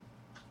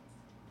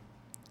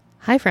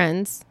Hi,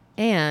 friends,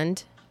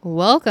 and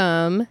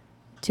welcome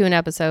to an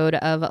episode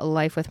of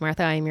Life with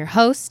Martha. I am your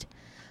host,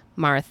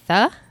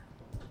 Martha.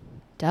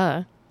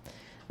 Duh.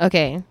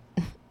 Okay.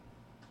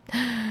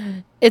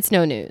 It's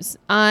no news.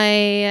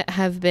 I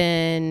have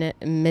been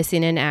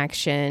missing in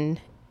action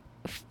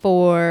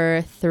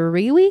for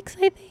 3 weeks,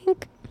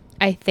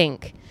 I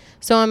think.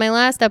 So on my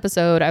last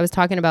episode, I was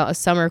talking about a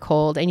summer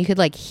cold, and you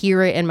could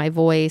hear it in my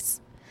voice.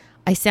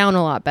 I sound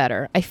a lot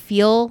better. I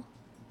feel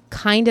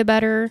kind of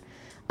better.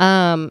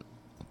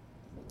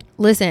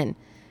 Listen,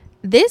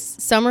 this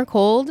summer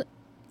cold,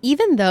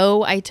 even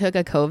though I took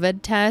a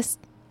COVID test,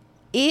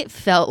 it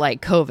felt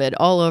like COVID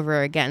all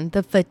over again.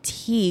 The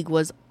fatigue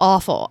was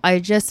awful. I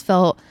just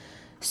felt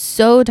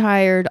so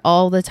tired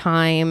all the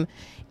time.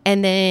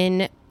 And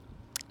then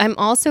I'm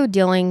also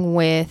dealing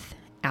with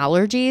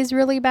allergies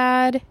really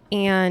bad.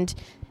 And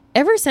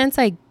ever since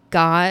I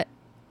got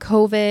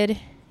COVID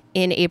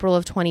in April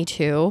of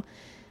 22,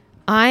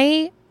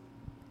 I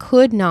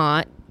could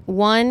not,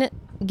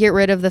 get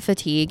rid of the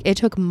fatigue. It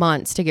took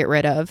months to get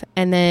rid of.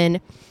 And then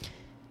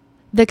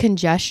the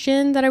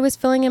congestion that I was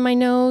feeling in my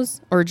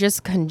nose, or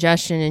just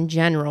congestion in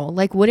general,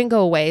 wouldn't go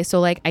away.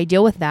 So I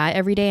deal with that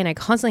every day, and I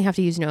constantly have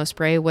to use nose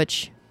spray,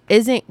 which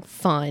isn't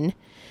fun.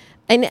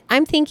 And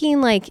I'm thinking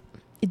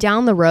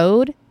down the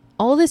road,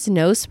 all this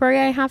nose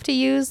spray I have to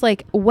use,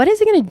 what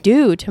is it going to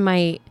do to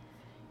my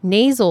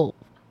nasal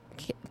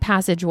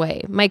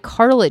passageway, my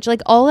cartilage,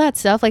 all that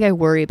stuff? I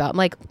worry about.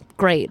 I'm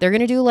great. They're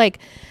going to do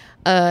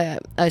a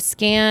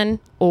scan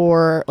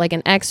or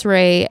an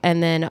x-ray,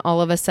 and then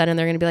all of a sudden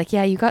they're going to be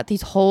yeah, you got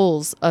these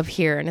holes up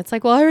here, and it's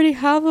well, I already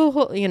have a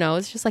hole,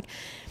 it's just I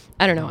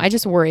don't know. I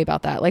just worry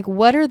about that.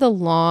 What are the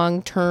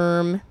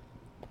long-term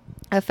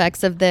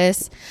effects of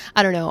this?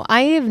 I don't know.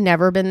 I have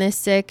never been this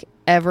sick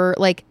ever,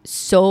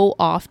 so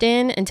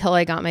often, until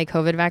I got my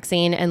COVID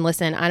vaccine. And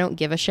listen, I don't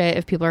give a shit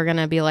if people are going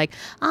to be blah,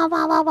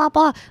 blah, blah,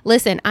 blah.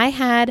 Listen, I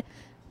had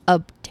a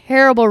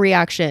terrible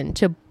reaction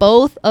to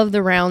both of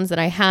the rounds that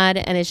I had,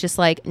 and it's just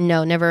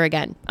no, never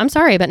again. I'm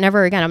sorry, but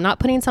never again. I'm not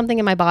putting something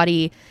in my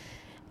body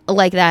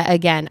like that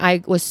again.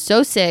 I was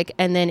so sick,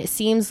 and then it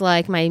seems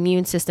like my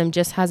immune system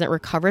just hasn't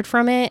recovered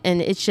from it,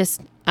 and it's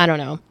just, I don't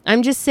know.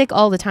 I'm just sick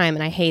all the time,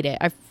 and I hate it.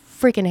 I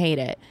freaking hate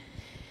it.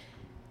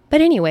 But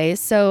anyways,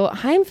 so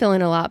I'm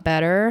feeling a lot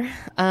better.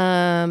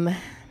 Yeah,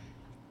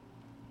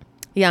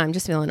 I'm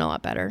just feeling a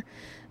lot better.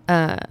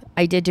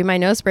 I did do my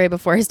nose spray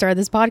before I started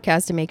this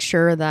podcast to make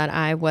sure that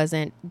I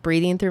wasn't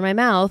breathing through my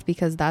mouth,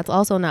 because that's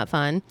also not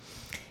fun.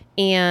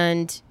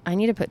 And I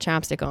need to put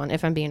chapstick on,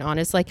 if I'm being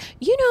honest.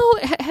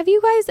 Have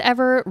you guys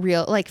ever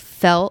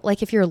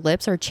felt if your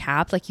lips are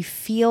chapped, you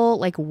feel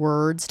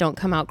words don't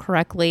come out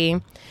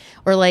correctly,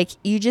 or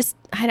you just,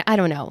 I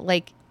don't know,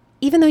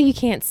 even though you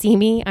can't see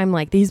me, I'm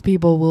these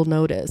people will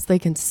notice. They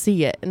can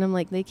see it. And I'm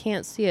they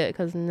can't see it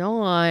because no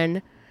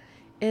one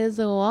is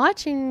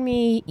watching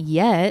me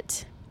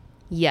yet.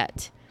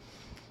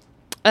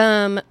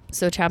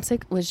 So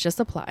chapstick was just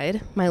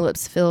applied. My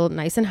lips feel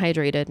nice and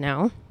hydrated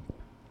now.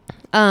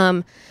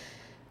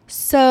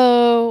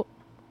 So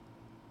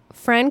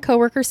friend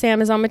coworker Sam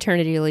is on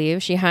maternity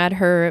leave. She had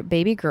her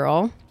baby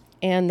girl,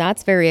 and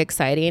that's very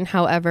exciting.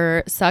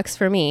 However, sucks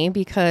for me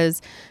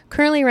because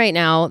currently right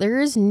now there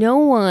is no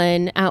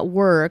one at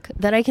work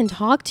that I can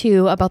talk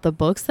to about the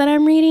books that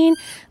I'm reading.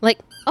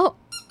 Oh,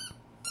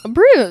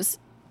 Bruce,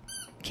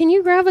 can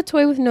you grab a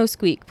toy with no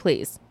squeak,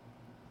 please?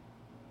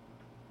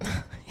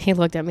 He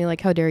looked at me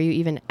how dare you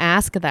even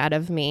ask that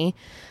of me?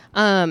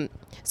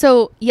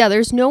 So yeah,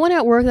 there's no one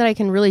at work that I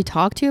can really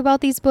talk to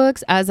about these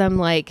books, as I'm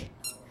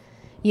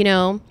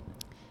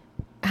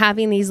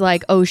having these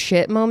oh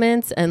shit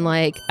moments, and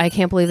I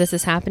can't believe this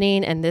is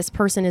happening, and this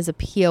person is a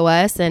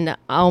POS, and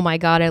oh my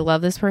God, I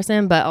love this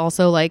person, but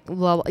also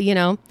well,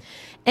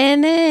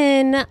 and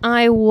then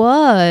I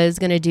was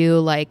gonna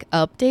do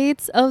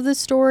updates of the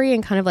story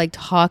and kind of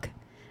talk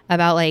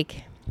about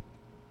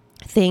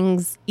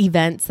things,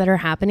 events that are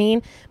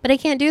happening, but I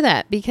can't do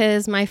that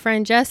because my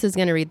friend Jess is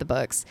going to read the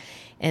books,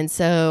 and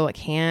so I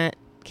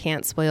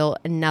can't spoil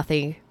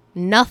nothing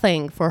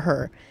for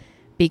her,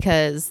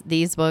 because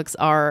these books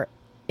are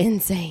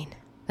insane.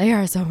 They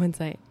are so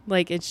insane.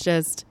 It's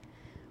just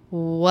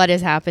what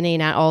is happening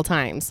at all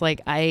times.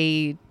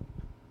 I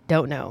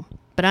don't know,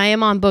 but I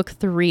am on book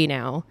 3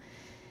 now.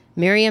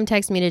 Miriam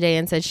texted me today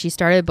and said she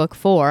started book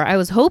 4. I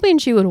was hoping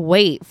she would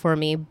wait for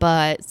me,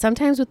 but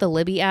sometimes with the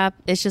Libby app,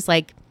 it's just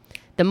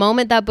the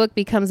moment that book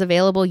becomes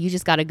available, you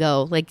just got to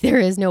go. There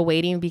is no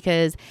waiting,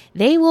 because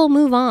they will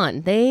move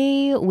on.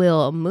 They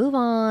will move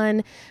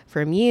on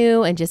from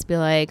you and just be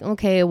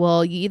okay,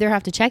 well, you either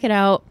have to check it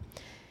out,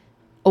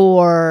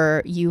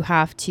 or you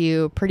have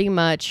to pretty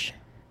much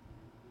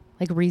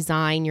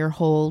resign your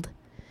hold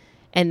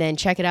and then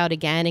check it out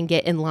again and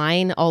get in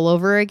line all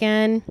over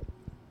again.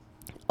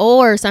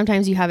 Or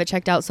sometimes you have it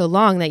checked out so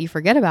long that you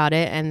forget about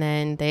it, and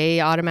then they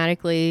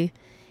automatically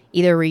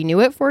either renew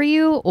it for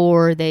you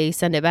or they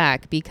send it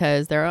back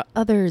because there are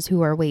others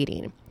who are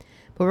waiting.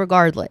 But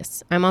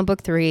regardless, I'm on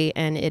book 3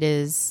 and it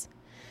is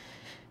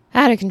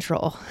out of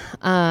control.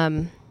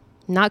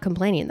 Not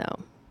complaining though,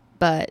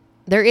 but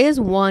there is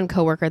one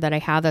coworker that I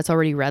have that's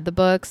already read the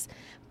books,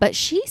 but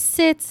she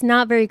sits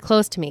not very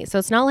close to me. So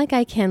it's not like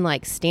I can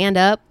like stand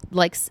up.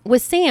 Like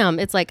with Sam,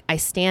 it's like I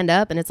stand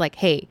up and it's like,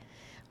 hey,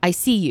 I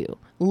see you.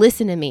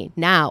 Listen to me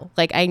now.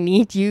 Like I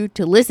need you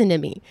to listen to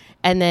me.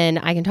 And then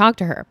I can talk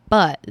to her.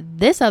 But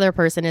this other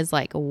person is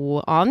like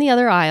on the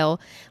other aisle,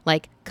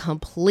 like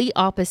complete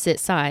opposite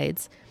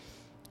sides.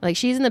 Like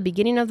she's in the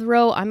beginning of the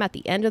row. I'm at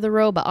the end of the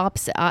row, but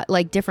opposite,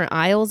 like different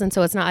aisles. And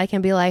so it's not, I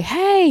can be like,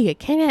 hey,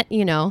 can't,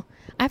 you know,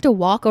 I have to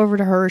walk over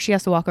to her. She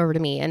has to walk over to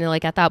me. And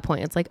like at that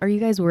point, it's like, are you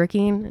guys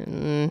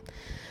working?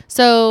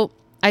 So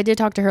I did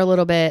talk to her a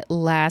little bit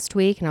last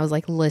week and I was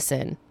like,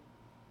 listen,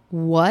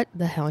 what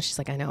the hell? And she's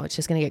like, I know, it's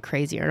just going to get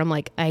crazier. And I'm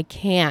like, I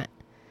can't.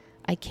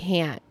 But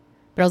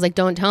I was like,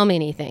 don't tell me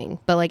anything,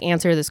 but like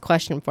answer this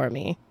question for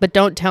me, but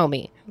don't tell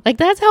me. Like,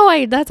 that's how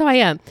I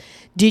am.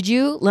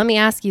 Let me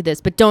ask you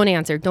this, but don't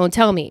answer. Don't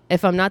tell me.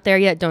 If I'm not there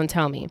yet, don't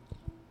tell me.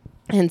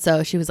 And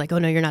so she was like, oh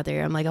no, you're not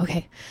there. I'm like,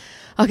 okay,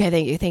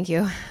 thank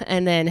you.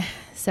 And then,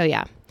 so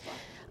yeah.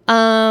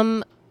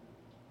 So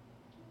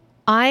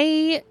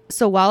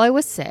while I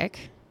was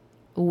sick,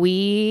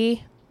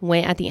 we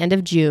went at the end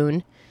of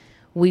June,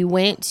 we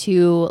went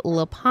to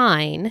La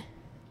Pine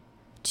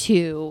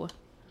to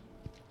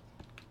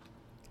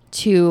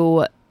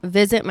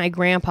visit my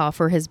grandpa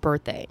for his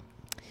birthday.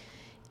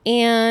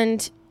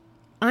 And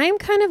I'm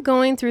kind of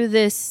going through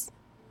this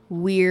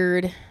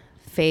weird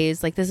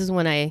phase. Like this is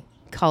when I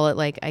call it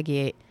like I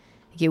get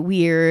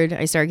weird.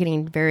 I start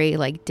getting very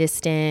like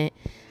distant.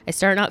 I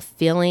start not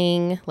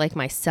feeling like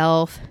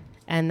myself.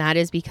 And that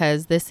is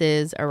because this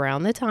is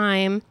around the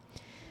time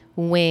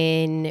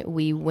when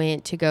we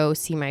went to go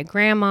see my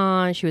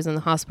grandma. She was in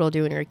the hospital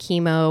doing her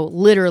chemo.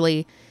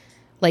 Literally,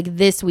 like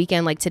this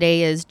weekend, like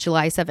today is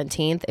July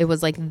 17th. It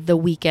was like the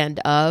weekend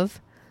of.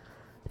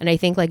 And I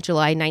think like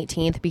July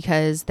 19th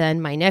because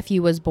then my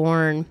nephew was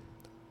born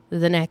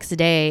the next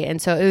day.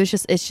 And so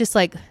it's just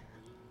like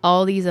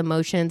all these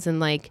emotions and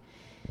like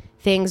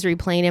things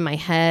replaying in my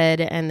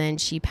head. And then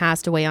she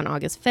passed away on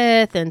August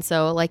 5th. And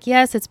so like,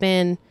 yes, it's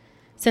been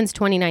since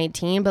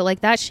 2019, but like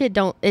that shit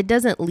it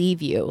doesn't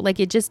leave you. Like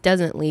it just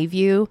doesn't leave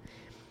you.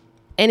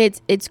 And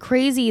it's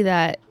crazy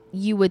that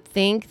you would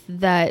think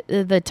that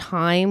the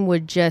time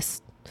would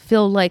just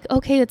feel like,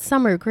 okay, it's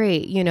summer,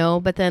 great, you know,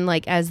 but then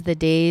like as the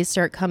days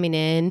start coming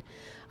in,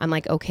 I'm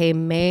like, okay,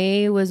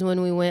 May was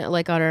when we went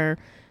like on our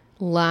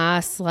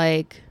last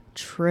like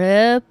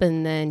trip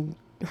and then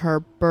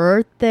her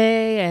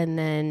birthday and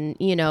then,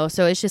 you know,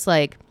 so it's just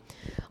like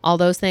all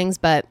those things.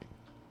 But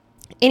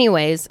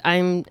anyways,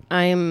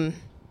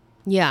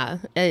 yeah,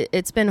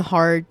 it's been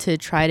hard to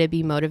try to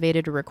be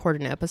motivated to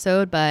record an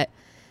episode, but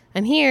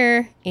I'm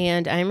here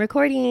and I'm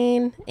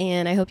recording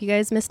and I hope you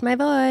guys missed my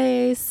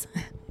voice,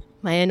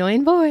 my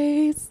annoying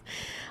voice.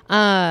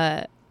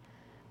 But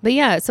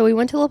yeah, so we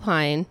went to La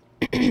Pine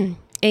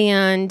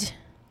and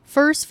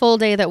first full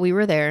day that we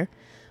were there,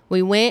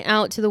 we went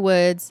out to the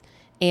woods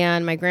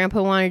and my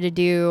grandpa wanted to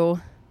do,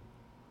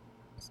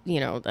 you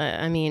know,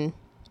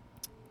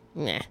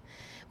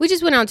 we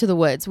just went out to the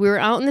woods. We were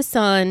out in the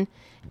sun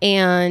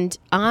and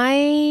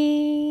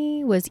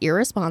I was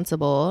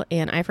irresponsible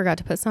and I forgot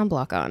to put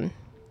sunblock on.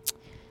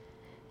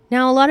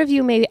 Now, a lot of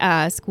you may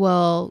ask,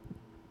 well,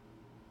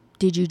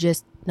 did you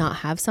just not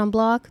have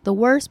sunblock? The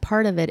worst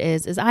part of it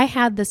is I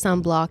had the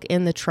sunblock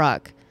in the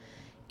truck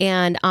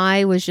and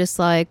I was just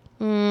like,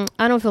 I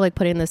don't feel like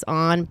putting this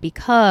on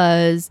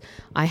because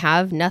I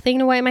have nothing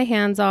to wipe my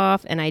hands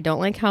off and I don't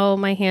like how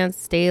my hands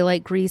stay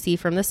like greasy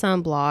from the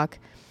sunblock.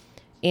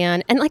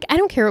 And like, I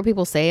don't care what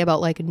people say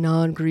about like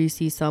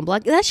non-greasy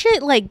sunblock. That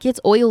shit like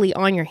gets oily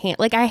on your hand.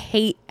 Like I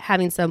hate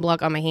having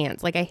sunblock on my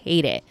hands. Like I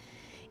hate it.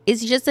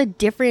 It's just a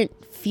different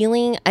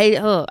feeling. I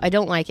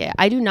don't like it.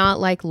 I do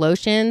not like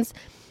lotions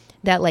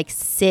that like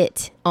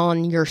sit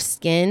on your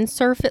skin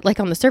surface, like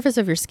on the surface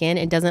of your skin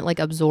and doesn't like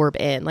absorb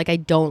in. Like I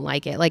don't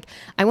like it. Like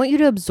I want you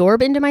to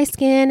absorb into my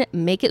skin,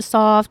 make it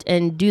soft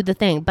and do the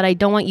thing. But I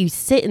don't want you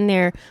sitting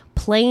there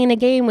playing a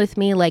game with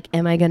me. Like,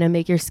 am I going to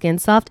make your skin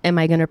soft? Am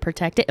I going to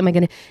protect it?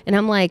 And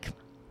I'm like,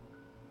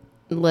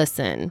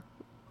 listen,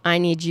 I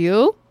need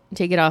you to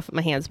take it off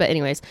my hands. But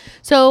anyways,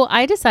 so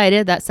I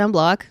decided that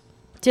sunblock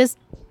just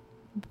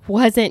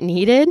wasn't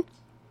needed.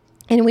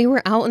 And we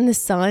were out in the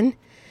sun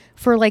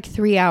for like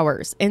 3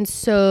 hours. And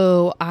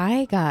so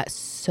I got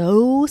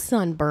so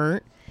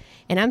sunburnt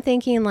and I'm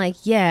thinking like,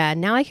 yeah,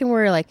 now I can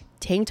wear like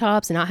tank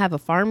tops and not have a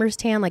farmer's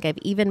tan. Like I've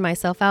evened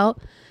myself out.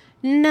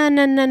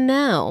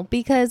 No,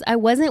 because I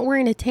wasn't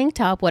wearing a tank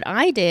top. What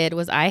I did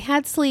was I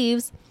had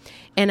sleeves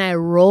and I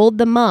rolled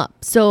them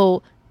up.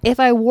 So if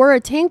I wore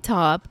a tank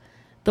top,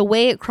 the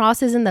way it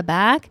crosses in the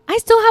back, I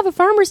still have a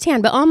farmer's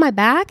tan, but on my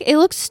back, it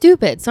looks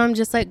stupid. So I'm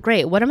just like,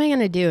 great, what am I going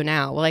to do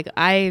now? Like,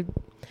 I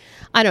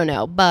don't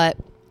know, but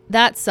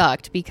that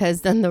sucked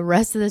because then the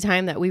rest of the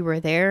time that we were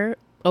there,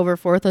 over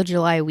 4th of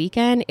July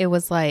weekend, it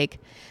was like,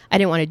 I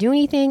didn't want to do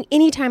anything.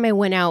 Anytime I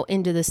went out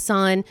into the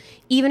sun,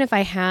 even if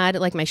I had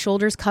like my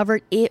shoulders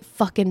covered, it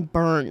fucking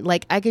burned.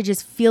 Like I could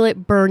just feel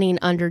it burning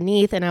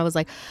underneath. And I was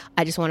like,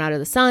 I just want out of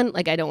the sun.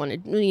 Like I don't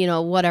want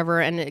to, whatever.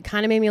 And it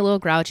kind of made me a little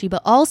grouchy,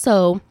 but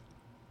also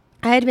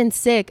I had been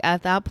sick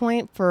at that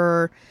point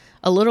for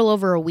a little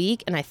over a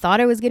week, and I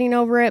thought I was getting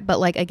over it, but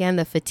like again,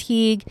 the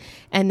fatigue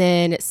and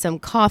then some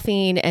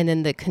coughing and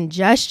then the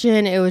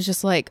congestion, it was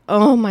just like,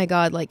 oh my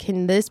God, like,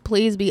 can this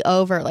please be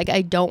over? Like,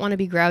 I don't want to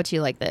be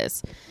grouchy like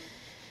this,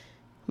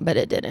 but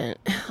it didn't.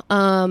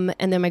 And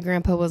then my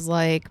grandpa was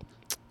like,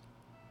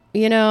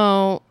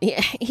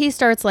 he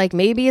starts like,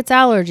 maybe it's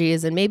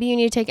allergies and maybe you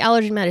need to take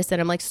allergy medicine.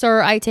 I'm like,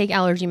 sir, I take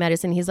allergy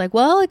medicine. He's like,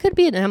 well, it could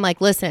be. And I'm like,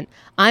 listen,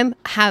 I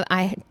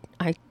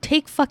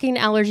take fucking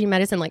allergy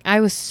medicine. Like I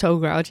was so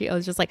grouchy. I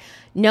was just like,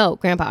 no,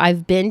 grandpa,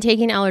 I've been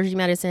taking allergy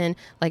medicine.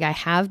 Like I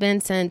have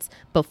been since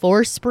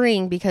before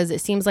spring, because it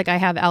seems like I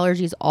have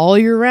allergies all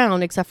year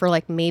round, except for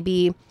like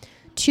maybe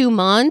 2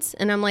 months.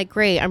 And I'm like,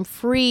 great, I'm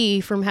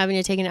free from having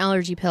to take an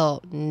allergy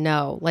pill.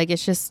 No, like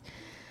it's just,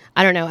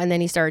 I don't know. And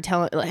then he started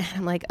telling,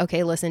 I'm like,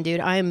 okay, listen, dude,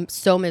 I'm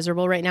so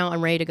miserable right now.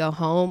 I'm ready to go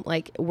home.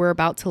 Like we're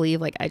about to leave.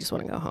 Like I just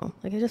want to go home.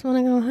 Like I just want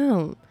to go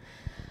home.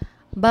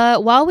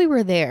 But while we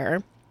were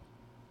there,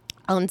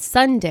 on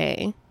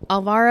Sunday,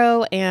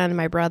 Alvaro and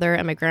my brother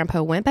and my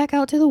grandpa went back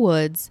out to the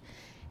woods.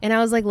 And I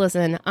was like,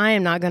 listen, I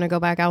am not going to go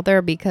back out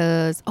there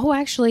because,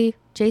 actually,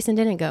 Jason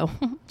didn't go.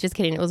 Just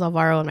kidding. It was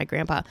Alvaro and my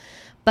grandpa.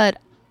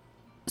 But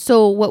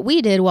so what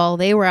we did while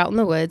they were out in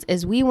the woods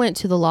is we went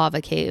to the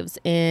lava caves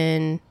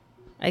in,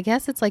 I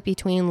guess it's like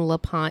between La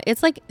Pine.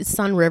 It's like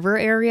Sun River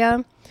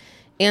area.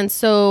 And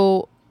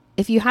so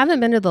if you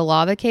haven't been to the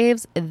lava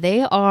caves,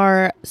 they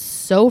are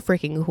so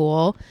freaking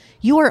cool.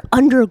 You are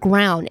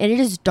underground and it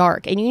is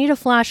dark and you need a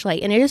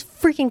flashlight and it is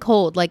freaking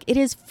cold. Like it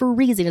is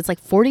freezing. It's like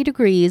 40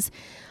 degrees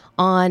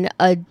on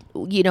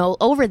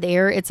over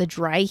there. It's a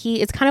dry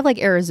heat. It's kind of like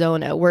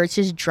Arizona where it's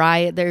just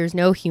dry. There's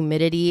no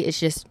humidity. It's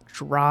just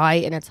dry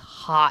and it's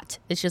hot.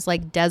 It's just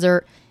like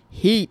desert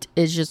heat.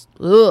 It's just,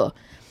 ugh.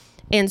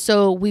 And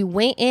so we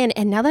went in,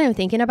 and now that I'm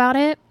thinking about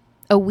it,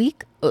 so we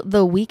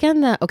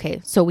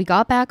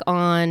got back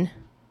on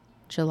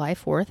July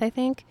 4th, I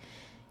think.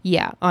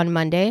 Yeah, on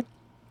Monday.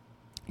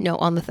 No,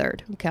 on the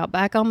 3rd. We got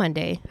back on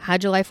Monday.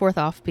 Had July 4th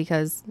off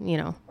because,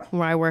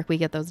 where I work, we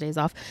get those days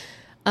off.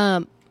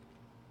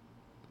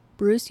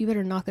 Bruce, you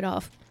better knock it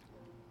off.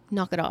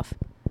 Knock it off.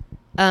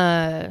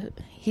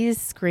 He's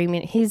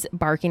screaming. He's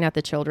barking at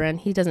the children.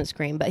 He doesn't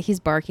scream, but he's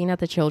barking at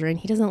the children.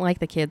 He doesn't like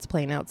the kids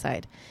playing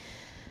outside.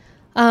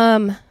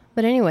 But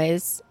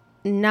anyways,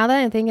 now that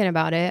I'm thinking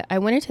about it, I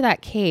went into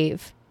that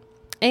cave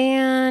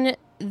and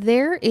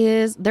there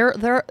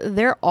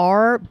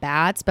are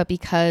bats, but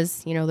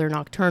because, they're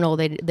nocturnal,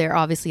 they're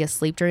obviously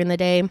asleep during the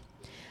day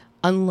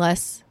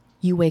unless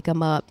you wake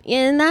them up.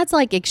 And that's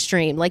like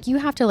extreme. Like you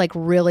have to like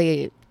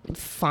really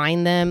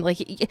find them.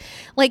 Like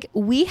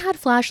we had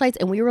flashlights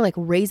and we were like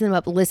raising them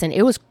up. Listen,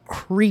 it was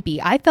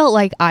creepy. I felt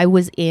like I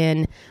was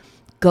in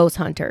Ghost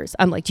Hunters.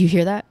 I'm like, do you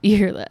hear that? You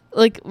hear that?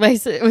 Like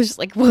it was just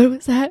like, what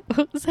was that?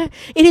 What was that?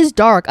 It is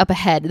dark up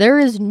ahead. There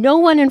is no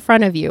one in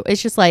front of you.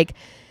 It's just like,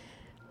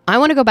 I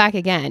want to go back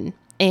again.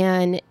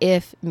 And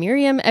if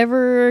Miriam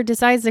ever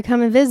decides to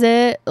come and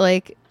visit,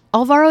 like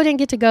Alvaro didn't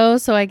get to go.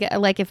 So I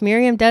get like, if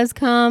Miriam does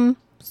come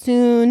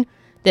soon,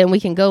 then we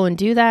can go and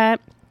do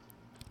that.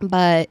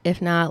 But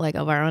if not, like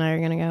Alvaro and I are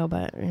going to go.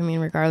 But I mean,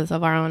 regardless,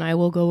 Alvaro and I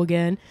will go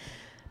again.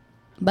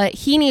 But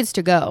he needs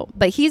to go.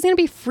 But he's going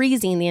to be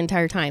freezing the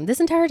entire time. This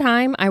entire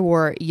time I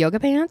wore yoga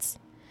pants.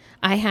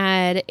 I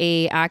had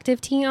a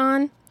active tee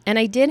on. And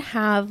I did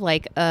have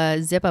like a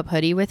zip up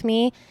hoodie with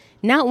me.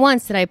 Not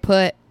once did I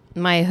put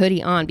my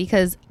hoodie on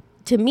because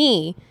to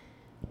me,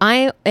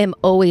 I am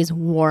always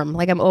warm.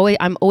 Like I'm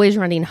always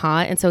running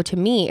hot. And so to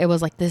me, it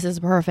was like, this is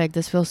perfect.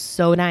 This feels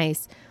so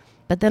nice.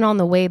 But then on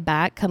the way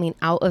back coming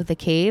out of the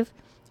cave,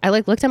 I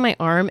like looked at my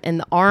arm and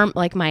the arm,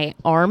 like my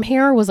arm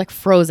hair was like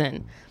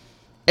frozen.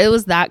 It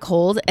was that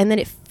cold. And then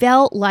it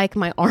felt like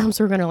my arms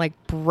were going to like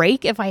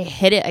break if I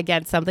hit it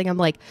against something. I'm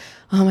like,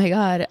 oh my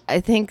God, I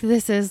think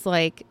this is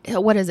like,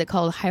 what is it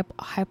called?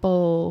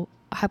 Hypothermia?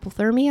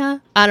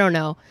 I don't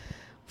know.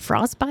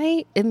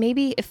 Frostbite?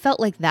 It felt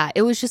like that.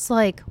 It was just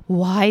like,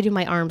 why do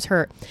my arms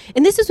hurt?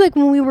 And this is like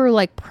when we were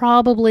like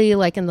probably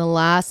like in the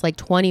last like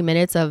 20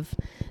 minutes of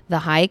the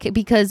hike,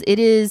 because it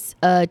is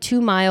a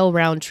 2-mile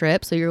round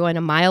trip. So you're going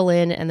a mile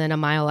in and then a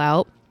mile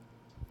out.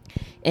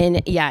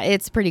 And yeah,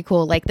 it's pretty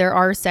cool. Like there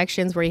are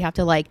sections where you have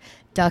to like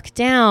duck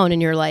down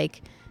and you're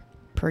like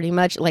pretty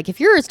much like, if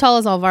you're as tall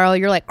as Alvaro,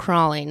 you're like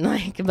crawling.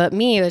 Like, but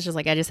me, it was just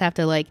like, I just have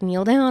to like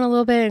kneel down a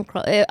little bit and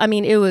crawl. It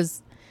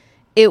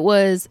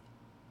was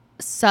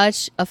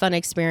such a fun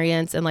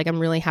experience. And like, I'm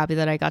really happy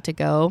that I got to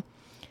go.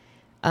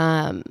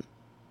 But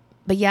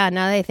yeah,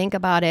 now that I think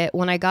about it,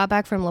 when I got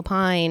back from La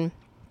Pine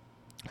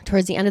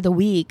towards the end of the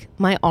week,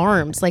 my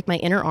arms, like my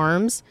inner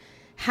arms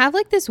have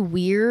like this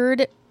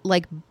weird,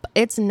 like,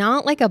 it's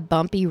not like a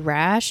bumpy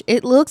rash.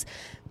 It looks,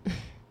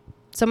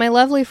 so my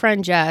lovely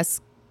friend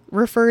Jess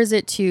refers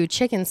it to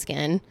chicken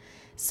skin.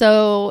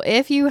 So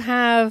if you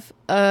have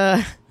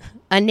a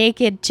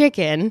naked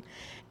chicken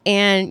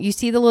and you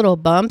see the little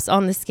bumps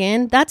on the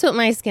skin, that's what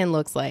my skin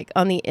looks like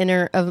on the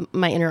inner of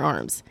my inner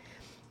arms.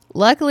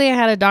 Luckily, I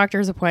had a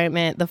doctor's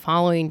appointment the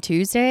following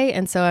Tuesday.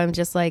 And so I'm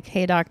just like,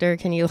 hey, doctor,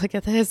 can you look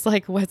at this?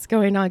 Like, what's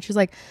going on? She's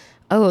like,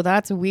 oh,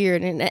 that's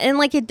weird. And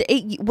like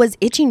it was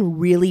itching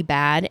really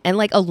bad. And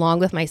like along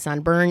with my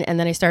sunburn. And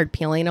then I started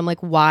peeling. I'm like,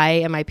 why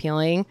am I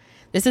peeling?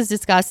 This is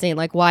disgusting.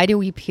 Like, why do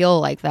we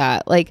peel like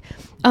that? Like,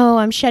 oh,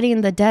 I'm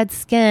shedding the dead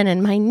skin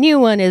and my new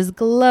one is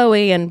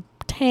glowy and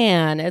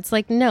tan. It's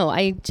like, no,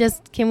 I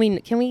just, can we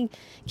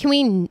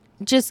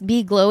just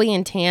be glowy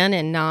and tan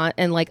and not,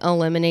 and like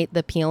eliminate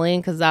the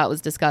peeling? Cause that was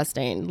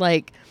disgusting.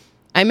 Like,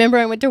 I remember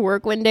I went to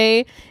work one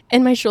day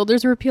and my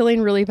shoulders were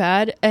peeling really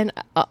bad. And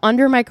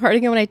under my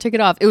cardigan, when I took it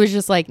off, it was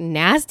just like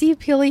nasty,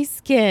 peely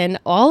skin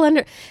all under.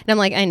 And I'm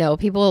like, I know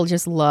people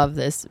just love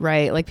this,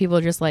 right? Like people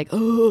are just like,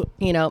 oh,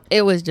 you know,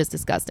 it was just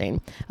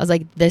disgusting. I was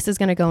like, this is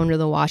going to go under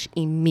the wash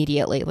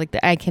immediately. Like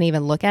I can't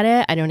even look at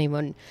it.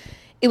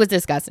 It was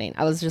disgusting.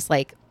 I was just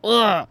like,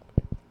 ugh.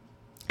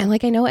 And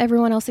like, I know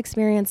everyone else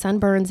experienced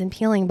sunburns and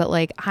peeling, but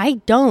like,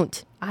 I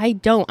don't.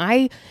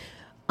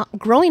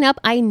 Growing up,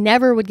 I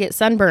never would get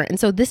sunburn. And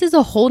so this is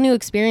a whole new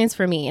experience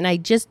for me. And I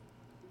just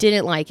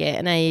didn't like it.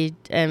 And I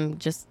am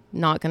just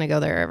not going to go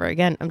there ever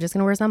again. I'm just going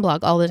to wear sunblock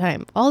all the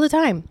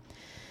time.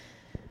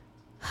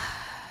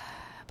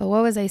 But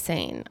what was I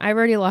saying? I've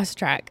already lost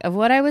track of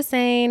what I was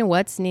saying.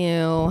 What's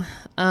new?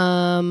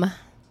 Oh,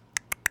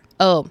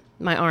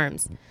 my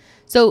arms.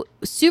 So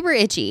super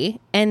itchy.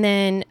 And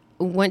then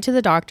went to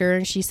the doctor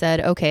and she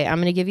said, okay, I'm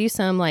going to give you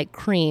some like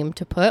cream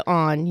to put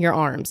on your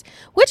arms,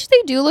 which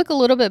they do look a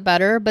little bit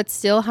better, but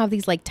still have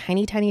these like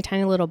tiny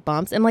little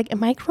bumps. I'm like,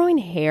 am I growing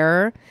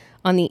hair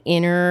on the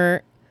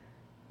inner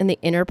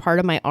part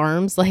of my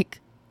arms? Like,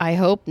 I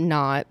hope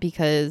not,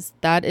 because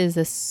that is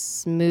a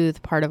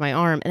smooth part of my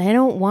arm and I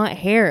don't want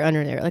hair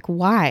under there. Like,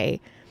 why?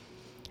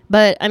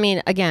 But I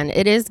mean, again,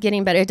 it is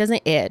getting better. It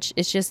doesn't itch.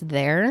 It's just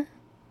there.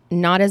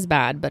 Not as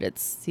bad, but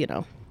it's, you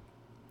know,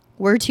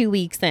 we're 2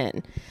 weeks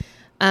in.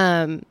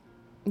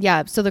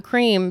 Yeah, so the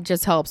cream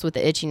just helps with the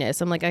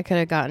itchiness. I'm like, I could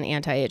have gotten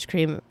anti-itch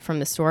cream from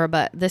the store,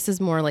 but this is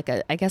more like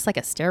I guess like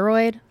a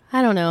steroid.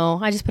 I don't know.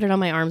 I just put it on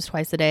my arms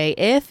twice a day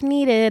if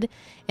needed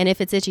and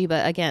if it's itchy.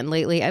 But again,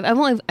 lately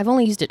I've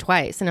only used it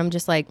twice and I'm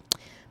just like,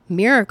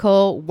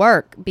 miracle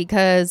work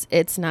because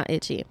it's not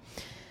itchy.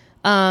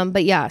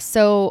 But yeah,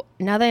 so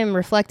now that I'm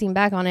reflecting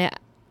back on it,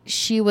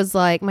 she was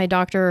like, my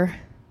doctor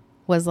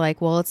was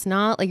like, well, it's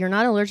not like you're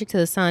not allergic to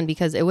the sun,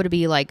 because it would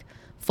be like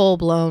full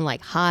blown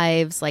like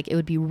hives, like it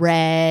would be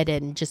red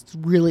and just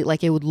really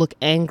like it would look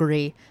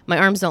angry. My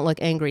arms don't look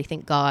angry,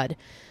 thank God.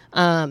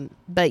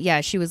 But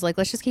yeah, she was like,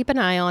 let's just keep an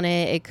eye on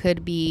it. It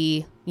could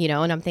be, you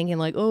know, and I'm thinking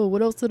like, oh,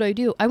 what else did I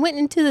do? I went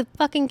into the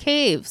fucking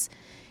caves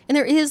and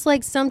there is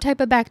like some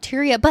type of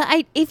bacteria,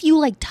 but if you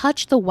like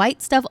touch the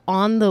white stuff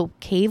on the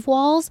cave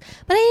walls,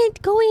 but I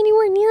didn't go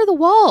anywhere near the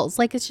walls.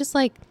 Like, it's just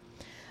like,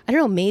 I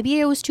don't know, maybe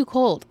it was too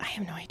cold. I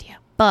have no idea.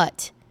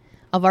 But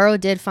Alvaro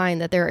did find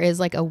that there is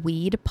like a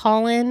weed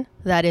pollen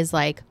that is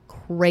like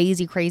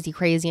crazy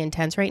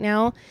intense right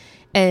now.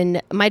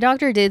 And my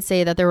doctor did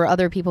say that there were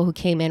other people who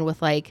came in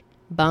with like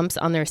bumps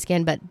on their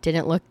skin, but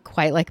didn't look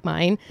quite like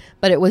mine.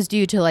 But it was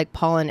due to like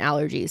pollen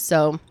allergies.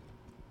 So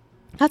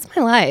that's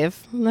my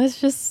life.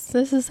 This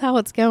is how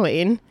it's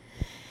going.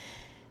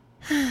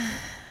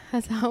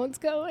 That's how it's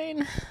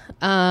going.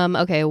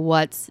 Okay,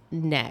 what's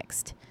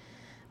next?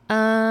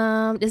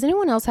 Does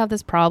anyone else have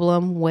this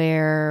problem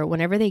where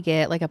whenever they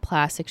get like a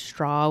plastic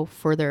straw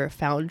for their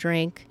fountain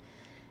drink,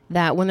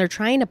 that when they're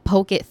trying to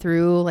poke it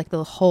through like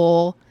the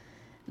hole,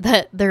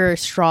 that their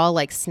straw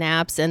like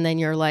snaps, and then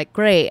you're like,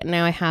 great,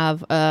 now I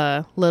have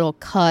a little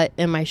cut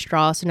in my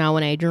straw, so now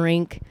when I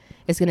drink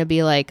it's going to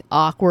be like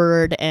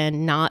awkward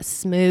and not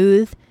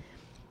smooth.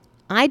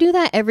 I do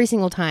that every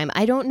single time.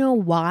 I don't know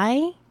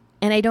why,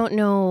 and I don't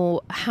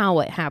know how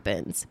it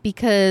happens,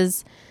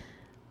 because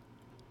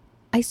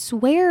I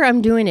swear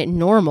I'm doing it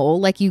normal.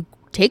 Like, you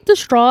take the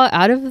straw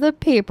out of the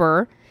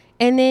paper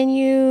and then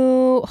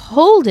you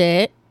hold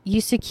it, you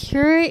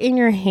secure it in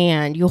your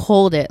hand, you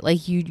hold it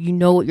like you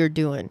know what you're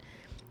doing,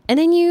 and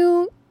then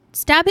you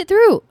stab it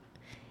through.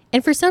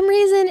 And for some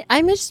reason,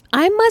 I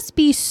must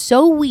be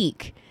so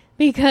weak,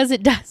 because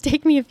it does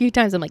take me a few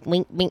times. I'm like,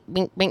 wink, wink,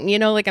 wink, wink, you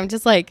know, like I'm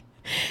just like,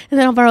 and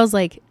then Alvaro's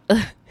like,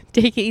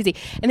 take it easy.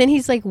 And then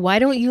he's like, why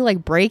don't you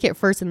like break it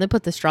first and then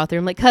put the straw through?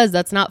 I'm like, cause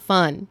that's not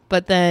fun.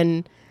 But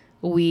then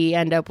we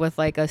end up with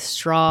like a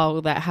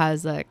straw that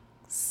has a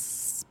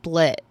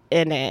split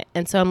in it.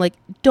 And so I'm like,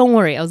 don't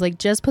worry. I was like,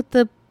 just put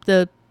the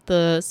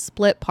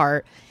split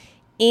part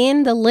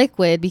in the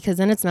liquid, because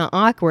then it's not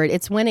awkward.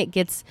 It's when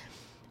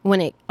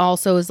it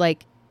also is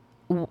like,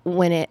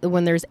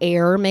 when there's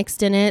air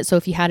mixed in it. So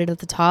if you had it at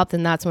the top,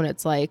 then that's when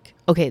it's like,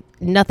 okay,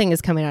 nothing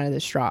is coming out of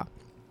the straw.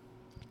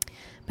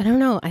 But I don't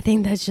know. I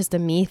think that's just a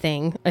me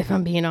thing, if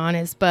I'm being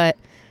honest. But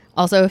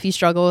also, if you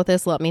struggle with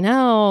this, let me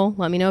know.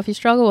 Let me know if you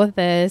struggle with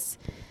this.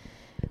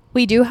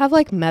 We do have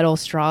like metal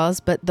straws,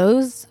 but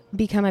those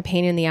become a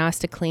pain in the ass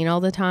to clean all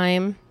the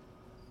time.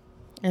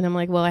 And I'm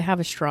like, well, I have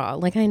a straw.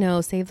 Like, I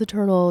know, Save the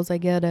Turtles, I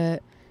get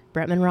it.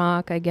 Bretman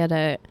Rock, I get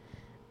it.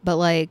 But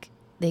like,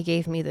 they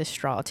gave me this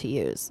straw to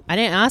use. I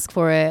didn't ask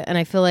for it, and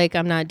I feel like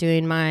I'm not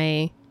doing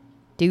my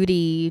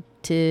duty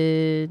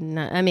to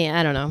not, I mean,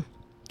 I don't know.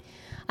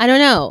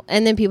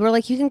 And then people are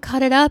like, you can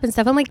cut it up and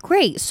stuff. I'm like,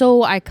 great.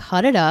 So I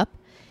cut it up,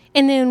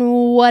 and then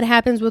what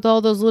happens with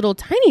all those little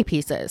tiny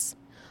pieces?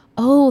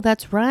 Oh,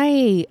 that's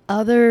right.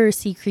 Other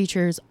sea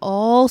creatures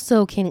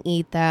also can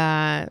eat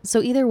that.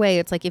 So either way,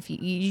 it's like if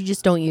you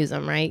just don't use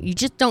them, right? You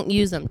just don't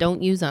use them.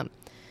 Don't use them.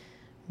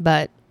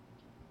 But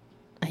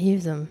I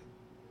use them.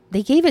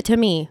 They gave it to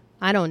me.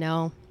 I don't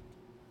know.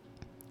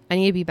 I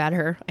need to be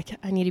better.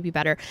 I need to be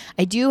better.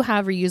 I do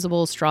have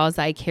reusable straws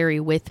that I carry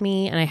with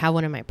me, and I have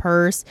one in my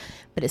purse.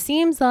 But it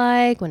seems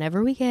like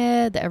whenever we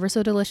get the ever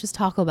so delicious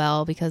Taco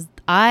Bell, because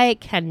I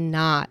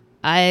cannot,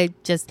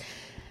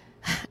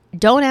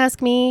 don't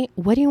ask me,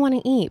 what do you want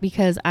to eat?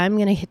 Because I'm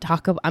going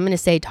to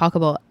say Taco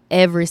Bell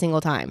every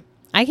single time.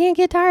 I can't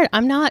get tired.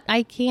 I'm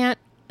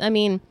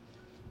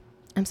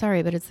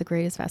sorry, but it's the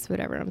greatest fast food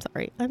ever.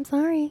 I'm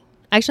sorry.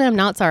 Actually, I'm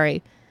not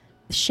sorry.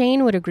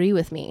 Shane would agree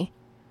with me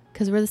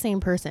because we're the same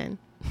person.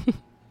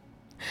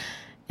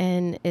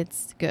 And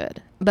it's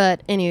good.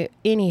 But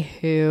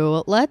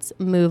anywho, let's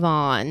move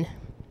on.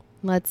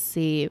 Let's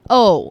see.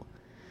 Oh,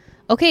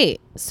 okay.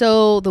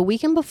 So the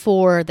weekend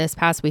before this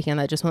past weekend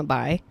that just went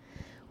by,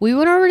 we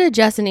went over to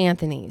Jess and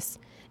Anthony's,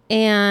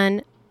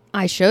 and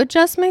I showed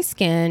Jess my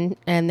skin,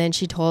 and then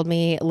she told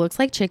me it looks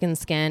like chicken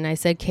skin. I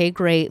said, okay,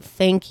 great.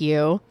 Thank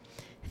you.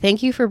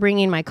 Thank you for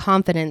bringing my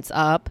confidence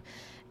up.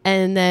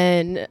 And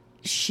then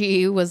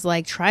she was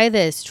like, try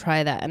this,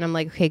 try that. And I'm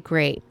like, okay,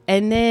 great.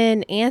 And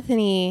then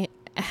Anthony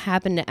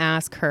happened to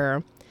ask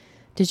her,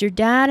 does your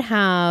dad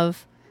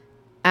have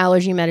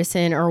allergy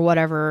medicine or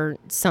whatever,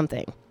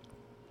 something?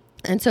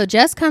 And so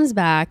Jess comes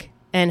back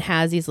and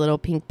has these little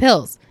pink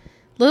pills.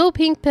 Little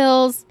pink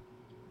pills,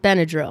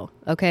 Benadryl,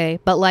 okay?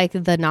 But like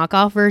the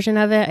knockoff version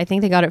of it, I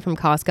think they got it from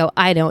Costco.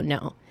 I don't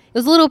know. It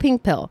was a little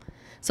pink pill.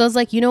 So I was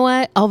like, you know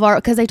what, Alvaro,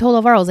 because I told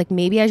Alvaro, I was like,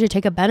 maybe I should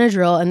take a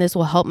Benadryl and this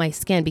will help my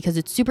skin because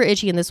it's super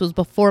itchy, and this was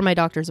before my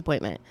doctor's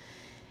appointment.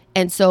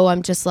 And so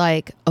I'm just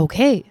like,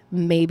 okay,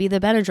 maybe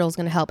the Benadryl is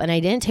going to help. And I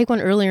didn't take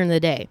one earlier in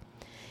the day.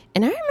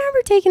 And I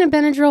remember taking a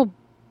Benadryl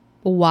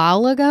a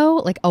while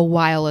ago,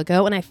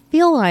 and I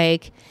feel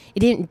like it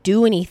didn't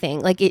do anything.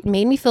 Like, it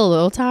made me feel a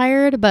little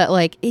tired, but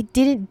like it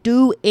didn't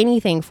do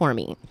anything for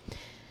me.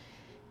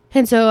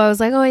 And so I was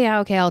like, oh yeah,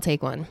 okay, I'll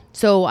take one.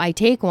 So I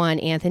take one,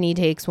 Anthony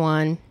takes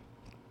one.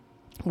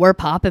 We're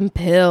popping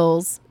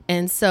pills.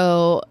 And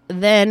so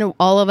then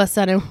all of a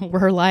sudden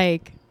we're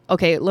like,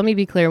 okay, let me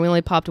be clear. We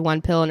only popped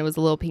one pill, and it was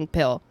a little pink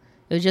pill.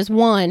 It was just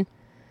one.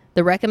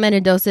 The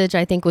recommended dosage,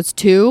 I think, was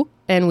 2,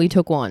 and we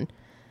took 1.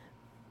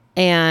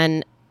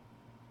 And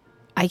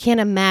I can't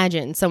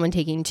imagine someone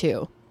taking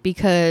 2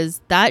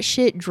 because that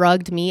shit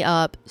drugged me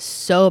up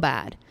so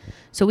bad.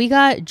 So we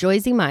got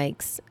Joyzy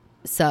Mike's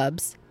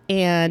subs,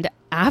 and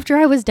after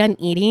I was done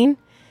eating,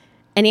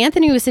 and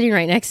Anthony was sitting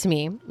right next to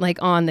me,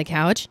 like on the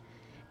couch,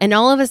 and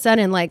all of a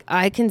sudden, like,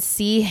 I can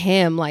see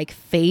him like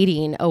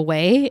fading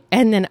away,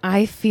 and then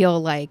I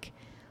feel like,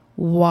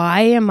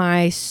 why am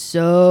I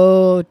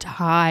so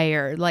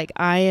tired? Like,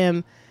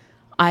 I'm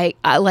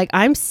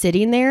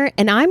sitting there,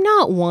 and I'm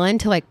not one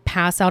to like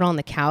pass out on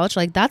the couch.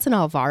 Like, that's an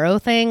Alvaro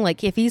thing.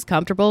 Like, if he's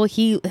comfortable,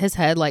 his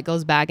head like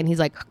goes back and he's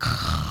like,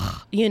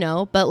 you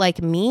know, but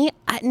like me,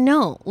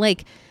 no,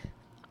 like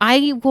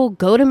I will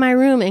go to my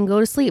room and go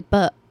to sleep.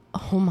 But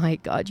oh my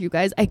God, you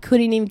guys, I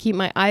couldn't even keep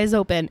my eyes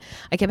open.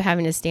 I kept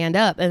having to stand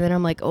up, and then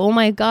I'm like, oh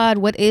my God,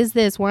 what is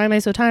this? Why am I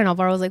so tired? And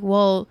Alvaro was like,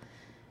 well,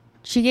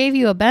 she gave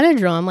you a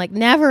Benadryl. I'm like,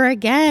 never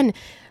again.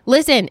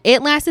 Listen,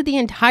 it lasted the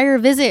entire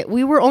visit.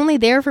 We were only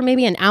there for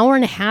maybe an hour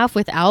and a half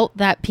without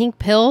that pink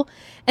pill.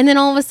 And then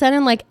all of a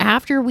sudden, like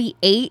after we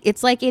ate,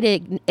 it's like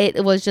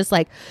it was just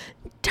like,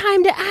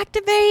 time to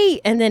activate.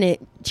 And then it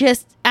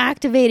just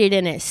activated,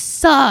 and it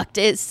sucked.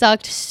 It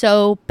sucked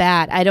so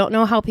bad. I don't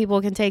know how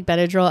people can take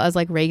Benadryl as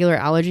like regular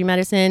allergy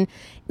medicine.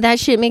 That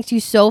shit makes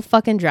you so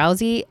fucking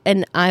drowsy.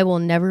 And I will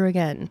never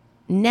again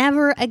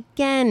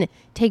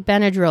take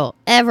Benadryl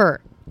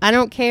ever. I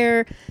don't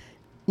care.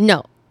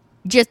 No,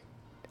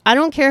 I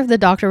don't care if the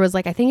doctor was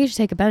like, I think you should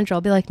take a Benadryl.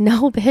 I'll be like,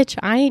 no, bitch,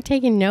 I ain't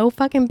taking no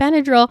fucking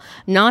Benadryl.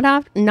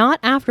 Not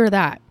after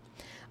that.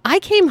 I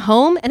came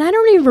home and I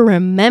don't even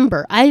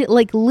remember. I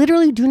like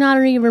literally do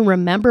not even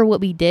remember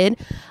what we did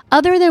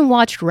other than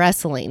watched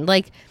wrestling.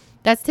 Like,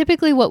 that's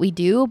typically what we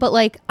do. But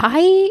like,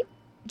 I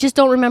just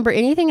don't remember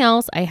anything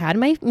else. I had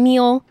my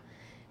meal,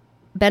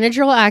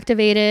 Benadryl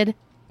activated,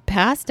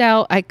 passed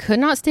out. I could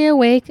not stay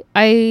awake.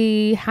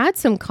 I had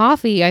some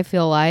coffee, I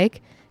feel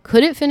like.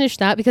 Couldn't finish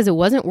that because it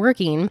wasn't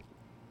working.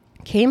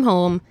 Came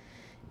home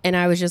and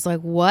I was just like,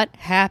 what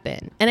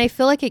happened? And I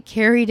feel like it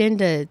carried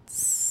into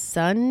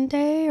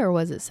Sunday, or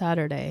was it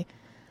Saturday?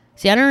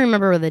 See, I don't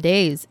remember the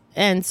days.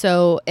 And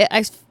so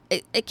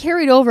it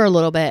carried over a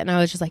little bit, and I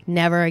was just like,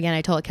 never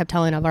again. Kept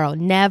telling Alvaro,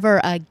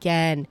 never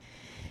again.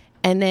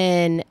 And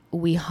then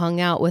we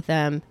hung out with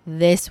them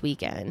this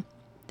weekend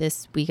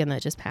that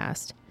just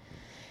passed.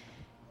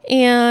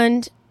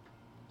 And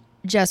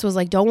Jess was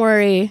like, don't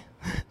worry,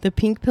 the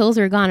pink pills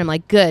are gone. I'm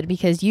like, good,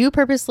 because you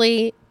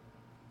purposely,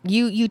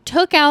 you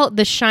took out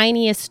the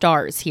shiniest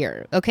stars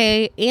here,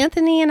 okay?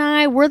 Anthony and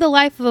I, we're the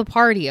life of the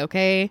party,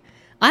 okay?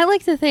 I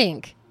like to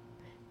think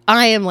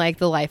I am like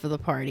the life of the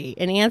party.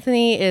 And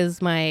Anthony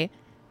is my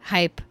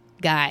hype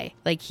guy.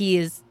 Like, he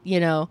is,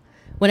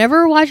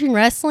 whenever we're watching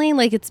wrestling,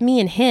 like, it's me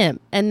and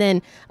him. And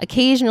then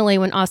occasionally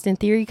when Austin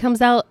Theory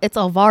comes out, it's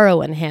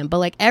Alvaro and him. But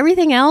like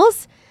everything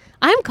else,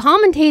 I'm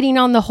commentating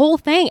on the whole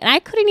thing. And I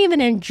couldn't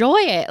even enjoy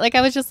it. Like,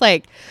 I was just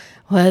like,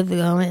 what's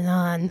going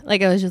on?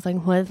 Like, I was just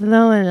like, what's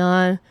going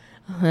on?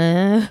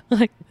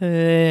 Like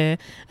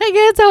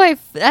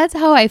that's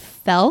how I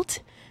felt.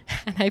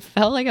 And I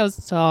felt like I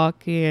was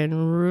talking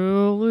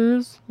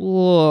really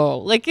slow.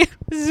 Like, it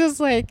was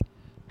just like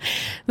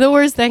the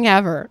worst thing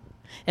ever.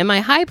 And my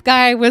hype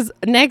guy was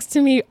next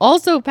to me,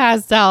 also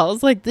passed out. I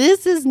was like,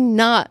 this is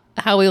not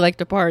how we like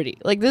to party.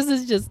 Like, this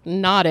is just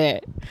not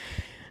it.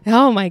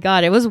 Oh my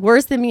God. It was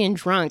worse than being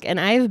drunk. And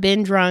I've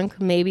been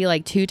drunk maybe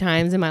like 2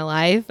 times in my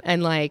life.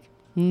 And like,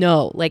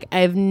 no, like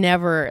I've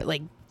never,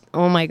 like,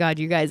 oh my God,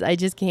 you guys, I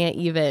just can't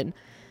even.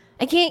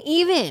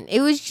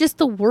 It was just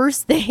the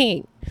worst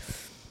thing.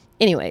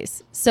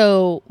 Anyways,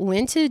 so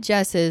went to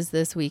Jess's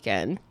this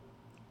weekend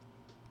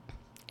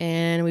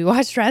and we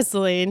watched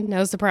wrestling.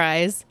 No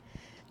surprise.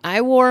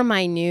 I wore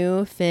my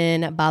new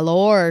Finn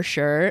Balor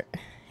shirt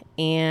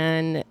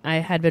and I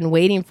had been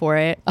waiting for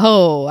it.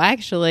 Oh,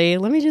 actually,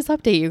 let me just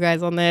update you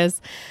guys on this.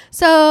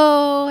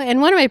 So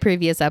in one of my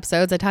previous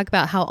episodes, I talk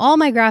about how all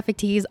my graphic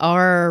tees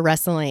are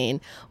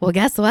wrestling. Well,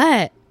 guess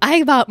what?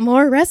 I bought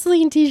more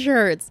wrestling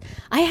t-shirts.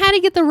 I had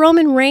to get the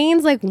Roman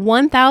Reigns, like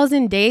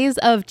 1,000 days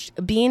of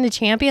being a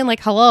champion.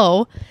 Like,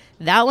 hello.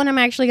 That one I'm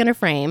actually going to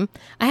frame.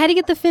 I had to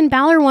get the Finn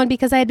Balor one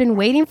because I had been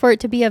waiting for it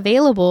to be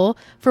available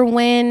for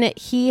when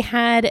he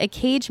had a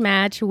cage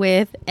match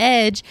with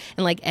Edge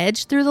and like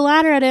Edge threw the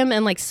ladder at him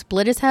and like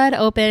split his head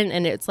open.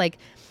 And it's like,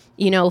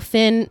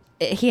 Finn,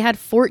 he had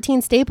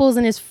 14 staples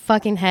in his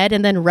fucking head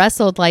and then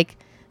wrestled like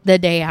the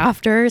day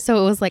after. So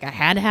it was like, I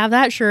had to have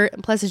that shirt.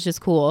 And plus it's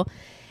just cool.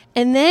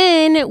 And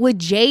then with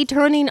Jay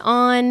turning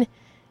on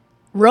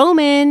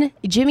Roman,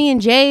 Jimmy and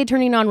Jay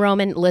turning on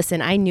Roman.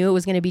 Listen, I knew it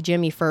was going to be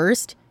Jimmy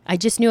first. I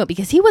just knew it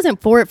because he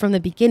wasn't for it from the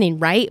beginning,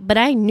 right? But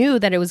I knew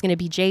that it was going to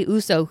be Jey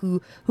Uso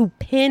who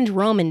pinned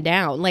Roman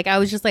down. Like, I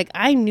was just like,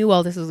 I knew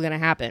all this was going to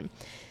happen.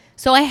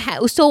 So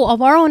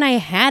Alvaro and I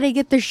had to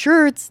get the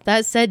shirts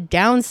that said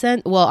down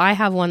since. Well, I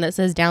have one that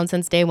says down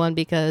since day one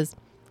because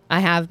I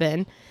have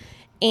been.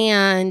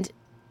 And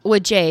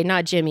with Jay,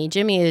 not Jimmy.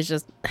 Jimmy is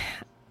just,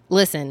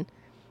 listen,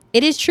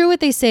 it is true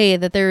what they say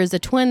that there is a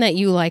twin that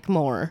you like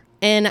more.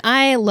 And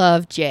I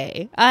love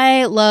Jay.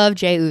 I love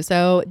Jey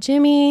Uso.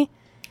 Jimmy's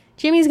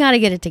got to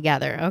get it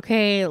together,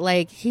 okay?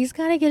 Like, he's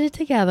got to get it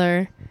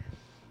together.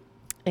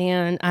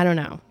 And I don't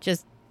know.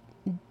 Just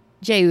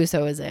Jey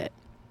Uso is it.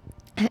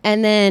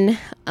 And then,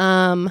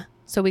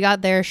 so we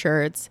got their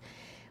shirts.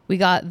 We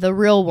got the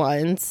real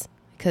ones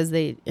because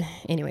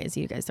anyways,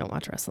 you guys don't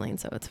watch wrestling,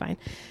 so it's fine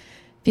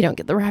if you don't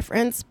get the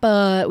reference.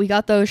 But we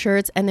got those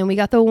shirts. And then we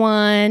got the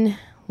one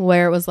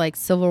where it was like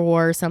Civil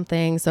War or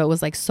something. So it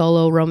was like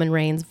solo Roman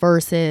Reigns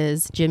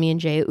versus Jimmy and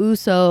Jey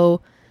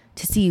Uso,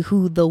 to see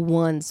who the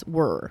ones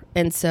were.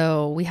 And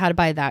so we had to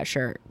buy that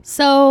shirt.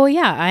 So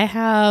yeah, I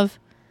have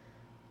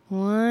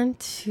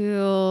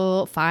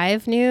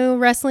 5 new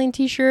wrestling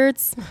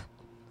t-shirts,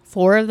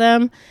 4 of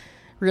them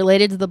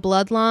related to the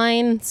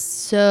bloodline.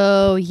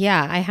 So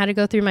yeah, I had to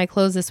go through my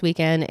clothes this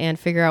weekend and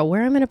figure out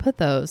where I'm going to put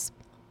those.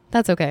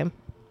 That's okay.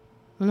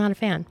 I'm not a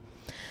fan.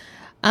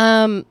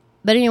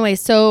 But anyway,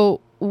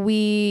 so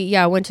we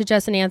went to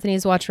Jess and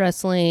Anthony's, watch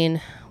wrestling,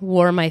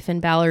 wore my Finn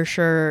Balor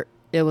shirt.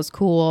 It was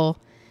cool.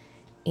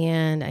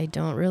 And I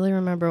don't really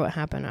remember what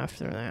happened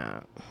after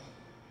that.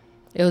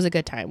 It was a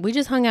good time. We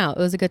just hung out. It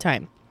was a good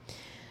time.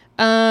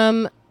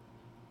 I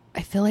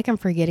feel like I'm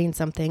forgetting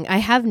something. I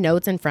have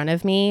notes in front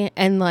of me,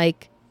 and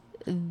like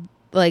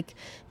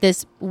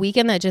this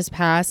weekend that just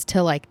passed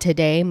to like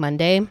today,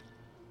 Monday,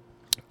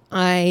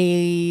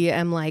 I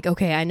am like,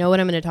 okay, I know what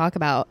I'm going to talk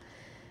about.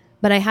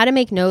 But I had to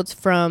make notes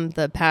from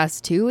the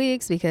past 2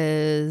 weeks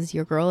because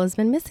your girl has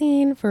been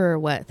missing for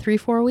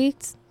 3-4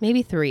 weeks?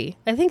 Maybe 3.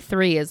 I think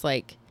 3 is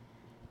like,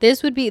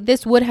 this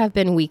would have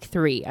been week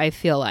 3, I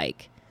feel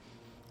like.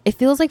 It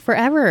feels like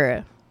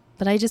forever.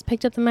 But I just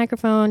picked up the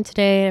microphone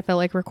today. I felt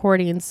like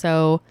recording.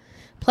 So,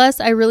 plus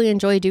I really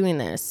enjoy doing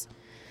this.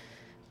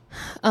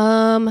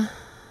 Something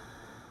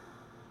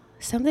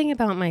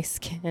about my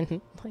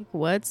skin. Like,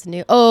 what's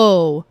new?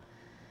 Oh,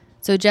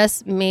 so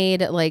Jess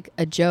made like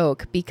a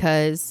joke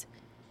because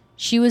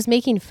she was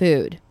making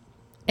food.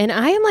 And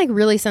I am like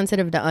really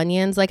sensitive to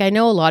onions. Like, I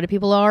know a lot of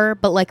people are,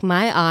 but like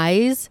my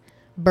eyes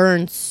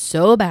burn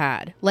so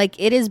bad. Like,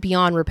 it is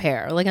beyond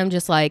repair. Like, I'm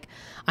just like,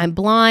 I'm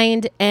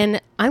blind,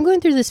 and I'm going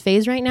through this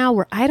phase right now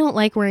where I don't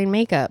like wearing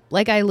makeup.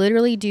 Like, I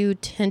literally do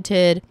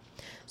tinted.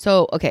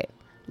 So, okay,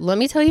 let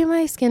me tell you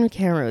my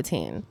skincare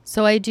routine.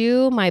 So I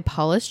do my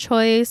Paula's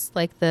Choice,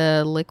 like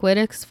the liquid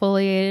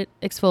exfoliant,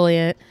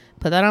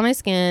 put that on my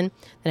skin.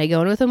 Then I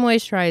go in with a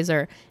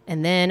moisturizer,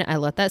 and then I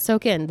let that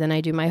soak in. Then I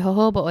do my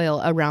jojoba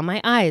oil around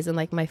my eyes and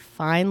like my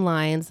fine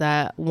lines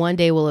that one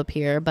day will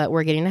appear, but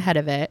we're getting ahead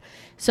of it.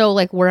 So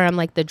like where I'm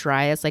like the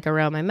driest, like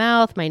around my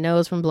mouth, my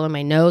nose from blowing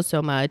my nose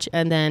so much,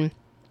 and then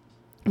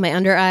my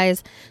under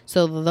eyes.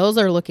 So those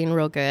are looking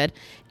real good.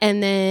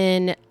 And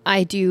then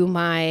I do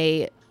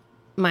my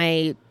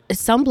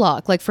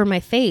sunblock, like for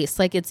my face.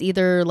 Like it's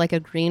either like a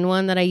green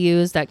one that I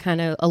use that kind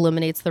of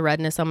eliminates the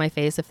redness on my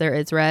face if there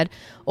is red,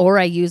 or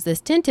I use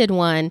this tinted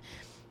one.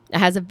 It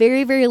has a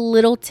very, very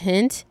little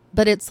tint,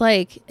 but it's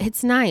like,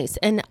 it's nice.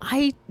 And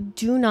I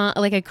do not,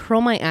 like, I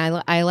curl my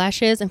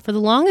eyelashes. And for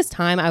the longest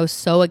time, I was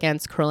so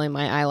against curling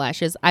my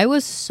eyelashes. I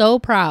was so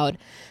proud.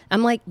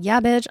 I'm like, yeah,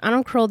 bitch, I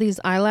don't curl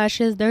these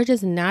eyelashes. They're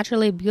just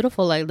naturally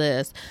beautiful like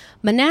this.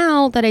 But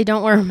now that I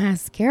don't wear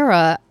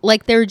mascara,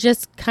 like they're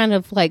just kind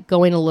of like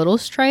going a little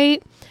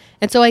straight.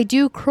 And so I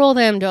do curl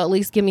them to at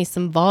least give me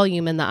some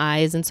volume in the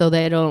eyes, and so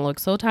they don't look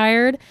so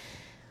tired.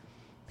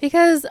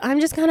 Because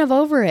I'm just kind of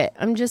over it.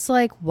 I'm just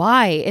like,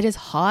 why? It is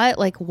hot.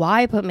 Like,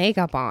 why put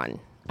makeup on?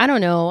 I don't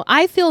know.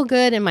 I feel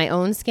good in my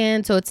own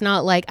skin. So it's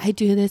not like I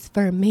do this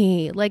for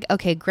me. Like,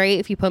 okay, great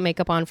if you put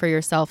makeup on for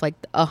yourself, like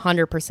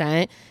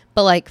 100%.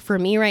 But like for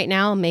me right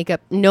now,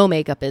 no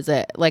makeup is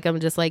it. Like,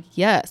 I'm just like,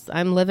 yes,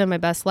 I'm living my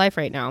best life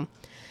right now.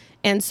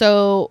 And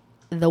so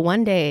the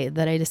one day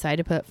that I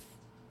decided to put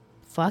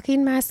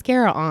fucking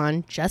mascara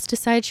on, just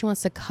decided she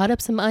wants to cut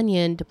up some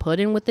onion to put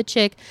in with the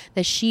chick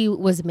that she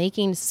was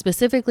making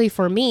specifically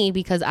for me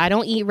because I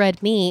don't eat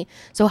red meat.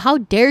 So how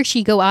dare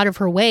she go out of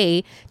her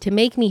way to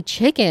make me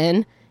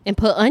chicken and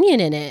put onion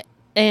in it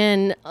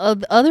and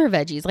other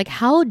veggies? Like,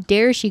 how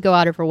dare she go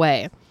out of her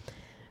way?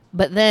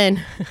 But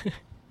then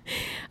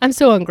I'm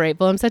so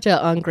ungrateful. I'm such an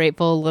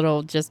ungrateful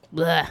little just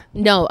bleh.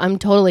 No, I'm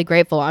totally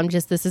grateful.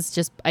 This is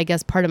just, I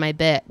guess, part of my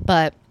bit.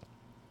 But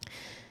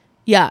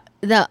yeah,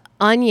 the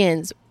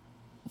onions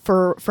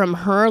from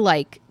her,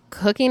 like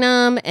cooking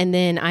them, and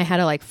then I had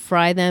to like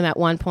fry them at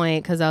one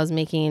point because I was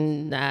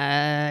making,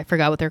 I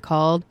forgot what they're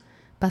called.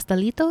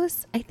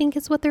 Pastelitos, I think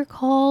is what they're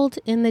called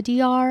in the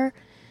DR.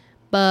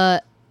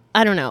 But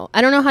I don't know.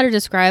 I don't know how to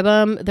describe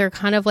them. They're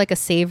kind of like a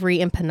savory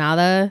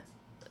empanada,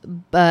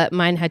 but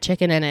mine had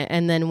chicken in it.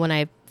 And then when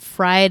I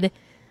fried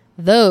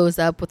those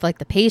up with like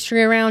the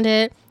pastry around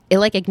it, it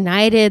like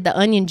ignited the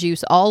onion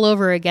juice all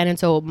over again. And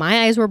so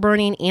my eyes were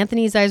burning.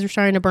 Anthony's eyes were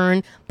starting to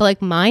burn, but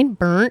like mine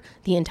burnt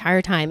the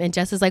entire time. And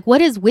Jess is like, what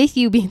is with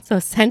you being so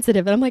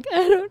sensitive? And I'm like,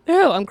 I don't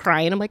know. I'm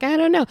crying. I'm like, I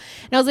don't know.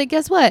 And I was like,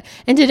 guess what?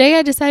 And today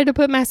I decided to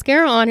put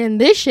mascara on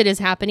and this shit is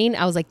happening.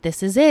 I was like,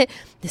 this is it.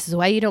 This is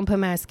why you don't put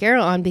mascara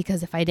on,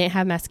 because if I didn't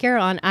have mascara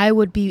on, I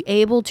would be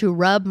able to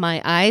rub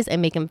my eyes and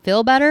make them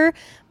feel better,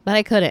 but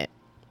I couldn't.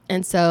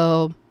 And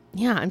so,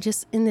 yeah, I'm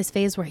just in this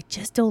phase where I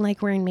just don't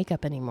like wearing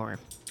makeup anymore.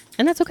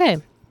 And that's okay.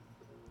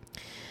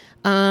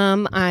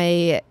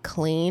 I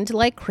cleaned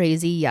like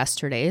crazy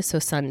yesterday. So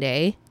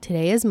Sunday,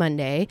 today is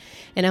Monday.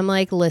 And I'm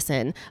like,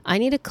 listen, I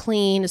need to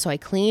clean. So I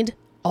cleaned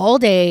all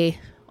day.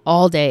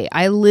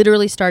 I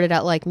literally started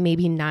at like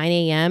maybe 9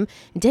 a.m.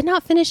 and did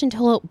not finish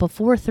until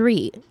before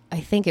 3.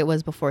 I think it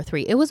was before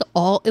 3. It was an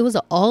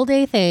all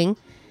day thing.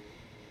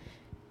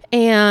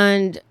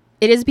 And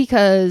it is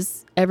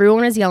because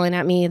everyone is yelling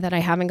at me that I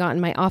haven't gotten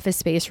my office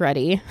space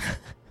ready,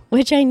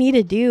 which I need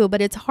to do.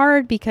 But it's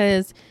hard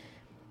because,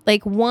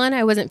 like, one,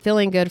 I wasn't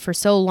feeling good for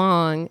so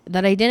long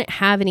that I didn't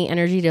have any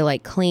energy to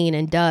like clean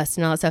and dust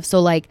and all that stuff.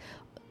 So like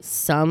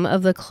some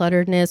of the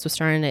clutteredness was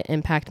starting to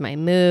impact my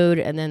mood.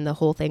 And then the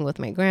whole thing with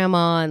my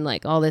grandma and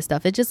like all this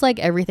stuff, it's just like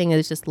everything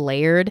is just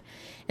layered.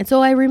 And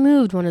so I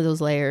removed one of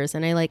those layers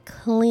and I like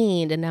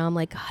cleaned. And now I'm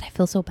like, God, I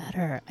feel so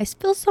better. I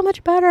feel so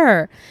much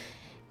better.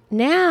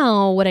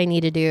 Now what I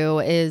need to do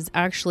is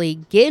actually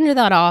get into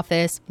that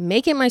office,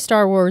 make it my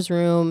Star Wars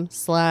room /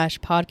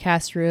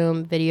 podcast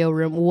room, video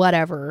room,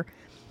 whatever.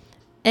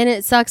 And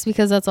it sucks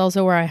because that's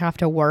also where I have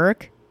to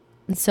work.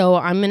 And so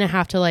I'm going to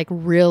have to like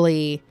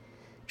really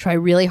try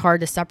really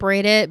hard to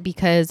separate it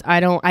because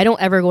I don't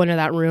ever go into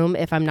that room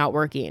if I'm not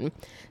working.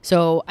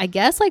 So I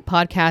guess like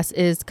podcast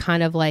is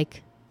kind of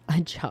like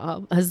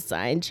a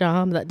side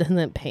job that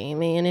doesn't pay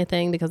me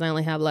anything because I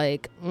only have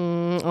like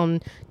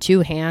on 2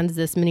 hands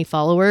this many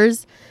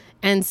followers.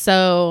 And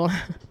so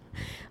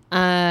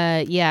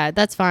yeah,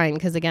 that's fine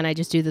because again, I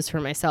just do this for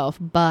myself.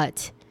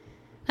 But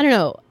I don't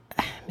know,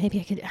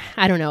 maybe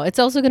I don't know. It's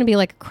also going to be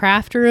like a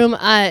craft room.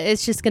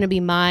 It's just going to be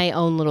my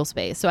own little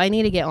space. So I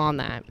need to get on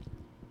that.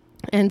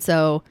 And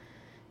so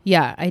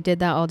yeah, I did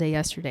that all day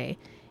yesterday.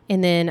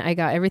 And then I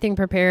got everything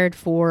prepared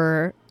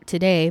for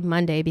today,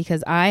 Monday,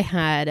 because I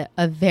had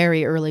a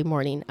very early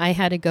morning. I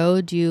had to go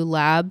do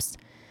labs.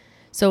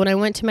 So when I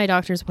went to my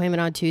doctor's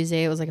appointment on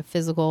Tuesday, it was like a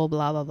physical,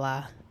 blah, blah,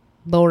 blah,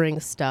 boring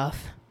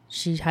stuff.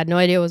 She had no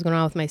idea what was going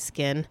on with my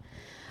skin.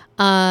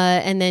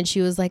 And then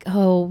she was like,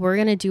 oh, we're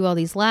going to do all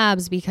these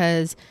labs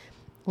because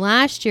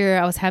last year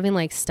I was having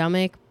like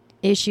stomach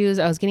issues.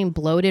 I was getting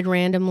bloated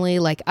randomly.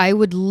 Like I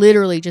would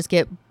literally just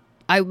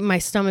my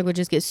stomach would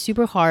just get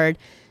super hard,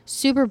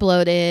 super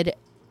bloated.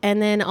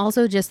 And then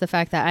also just the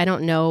fact that I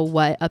don't know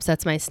what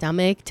upsets my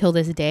stomach till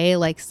this day.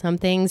 Like some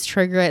things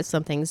trigger it,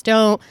 some things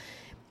don't.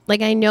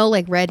 Like I know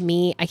like red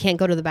meat, I can't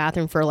go to the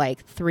bathroom for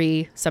like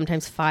 3,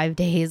 sometimes 5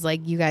 days.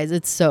 Like you guys,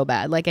 it's so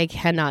bad. Like I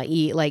cannot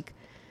eat like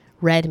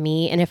red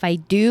meat. And if I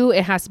do,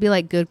 it has to be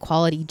like good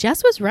quality.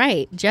 Jess was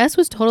right. Jess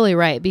was totally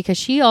right because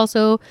she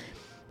also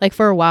like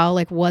for a while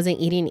like wasn't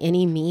eating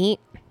any meat.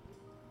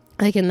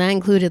 Like and that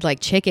included like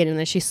chicken. And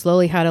then she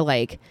slowly had to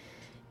like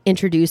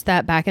introduce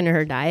that back into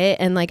her diet.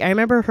 And like I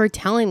remember her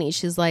telling me,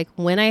 she's like,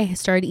 when I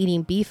started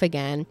eating beef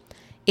again,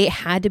 it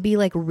had to be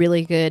like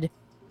really good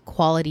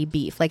quality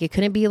beef. Like it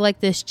couldn't be like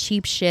this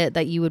cheap shit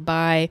that you would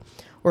buy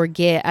or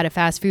get at a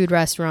fast food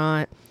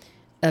restaurant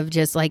of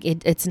just like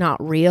it's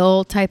not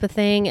real type of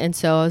thing. And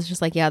so I was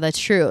just like, yeah, that's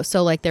true.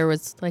 So like there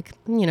was like,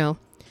 you know,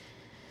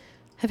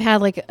 I've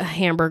had like a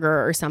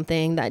hamburger or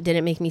something that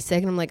didn't make me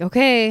sick and I'm like,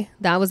 okay,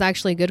 that was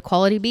actually good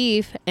quality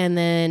beef. And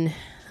then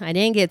I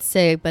didn't get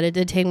sick, but it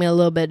did take me a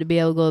little bit to be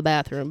able to go to the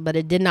bathroom, but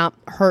it did not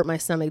hurt my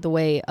stomach the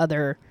way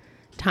other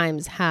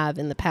times have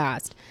in the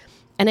past.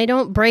 And I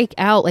don't break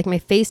out, like my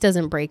face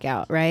doesn't break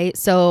out, right?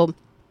 So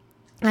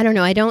I don't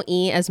know. I don't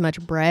eat as much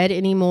bread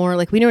anymore.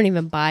 Like we don't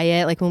even buy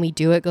it. Like when we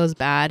do, it goes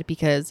bad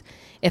because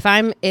if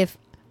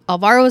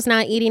Alvaro's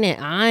not eating it,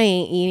 I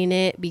ain't eating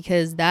it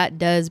because that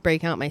does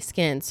break out my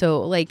skin. So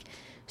like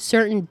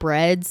certain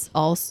breads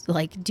also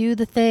like do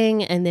the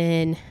thing. And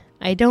then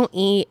I don't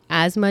eat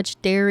as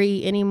much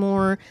dairy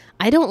anymore.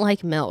 I don't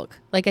like milk.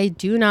 Like I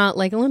do not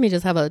like, let me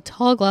just have a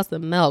tall glass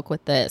of milk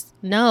with this.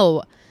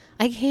 No,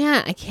 I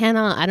can't. I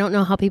cannot. I don't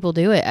know how people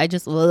do it. I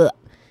just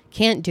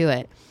can't do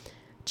it.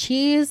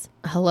 Cheese,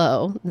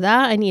 hello,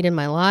 that I need in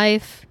my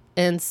life.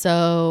 And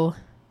so,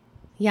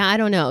 yeah, I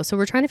don't know. So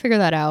we're trying to figure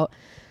that out.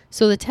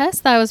 So the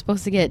test that I was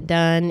supposed to get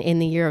done in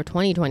the year of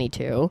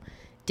 2022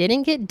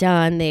 didn't get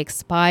done. They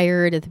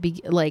expired at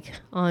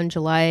on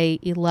July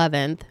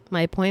 11th.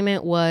 My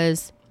appointment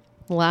was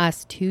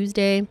last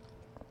Tuesday.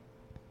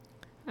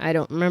 I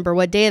don't remember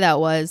what day that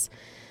was.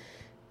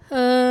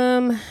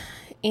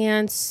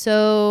 And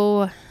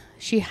so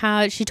she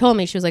told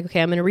me, she was like,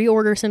 okay, I'm going to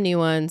reorder some new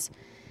ones.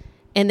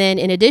 And then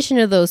in addition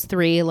to those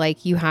 3,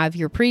 like you have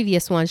your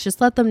previous ones, just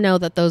let them know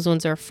that those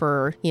ones are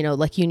for, you know,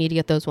 like you need to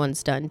get those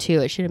ones done too.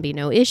 It shouldn't be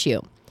no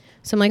issue.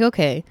 So I'm like,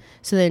 okay.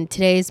 So then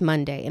today's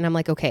Monday and I'm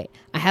like, okay,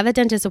 I have a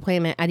dentist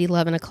appointment at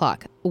 11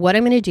 o'clock. What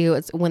I'm going to do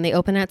is when they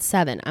open at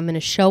 7, I'm going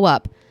to show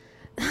up.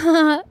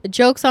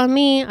 Joke's on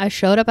me. I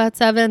showed up at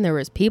 7. There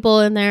was people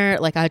in there,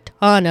 like a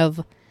ton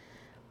of,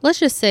 let's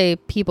just say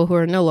people who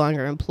are no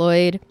longer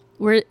employed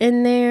were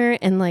in there,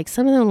 and like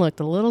some of them looked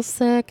a little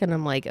sick, and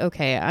I'm like,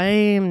 okay,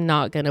 I'm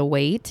not gonna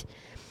wait,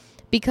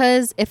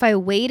 because if I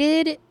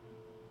waited,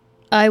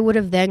 I would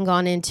have then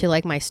gone into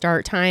like my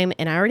start time,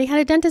 and I already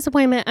had a dentist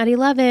appointment at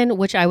 11,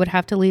 which I would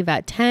have to leave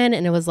at 10,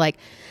 and it was like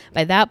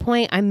by that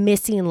point I'm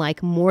missing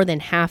like more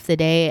than half the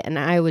day, and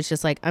I was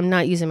just like, I'm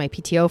not using my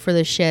PTO for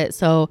this shit.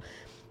 So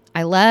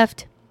I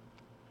left.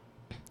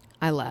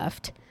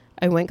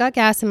 I went got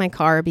gas in my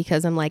car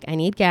because I'm like, I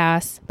need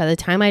gas. By the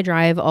time I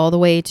drive all the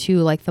way to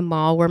like the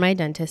mall where my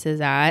dentist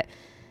is at,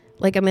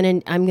 like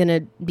I'm gonna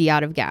be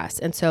out of gas.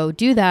 And so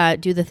do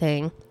the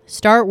thing,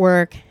 start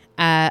work.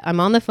 I'm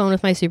on the phone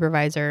with my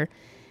supervisor.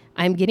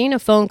 I'm getting a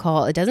phone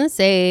call. It doesn't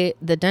say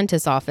the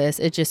dentist's office.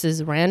 It just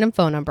is random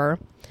phone number.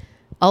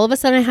 All of a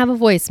sudden I have a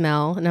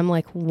voicemail and I'm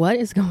like, what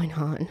is going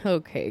on?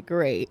 Okay,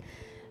 great.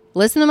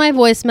 Listen to my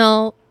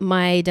voicemail.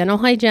 My dental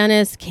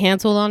hygienist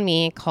canceled on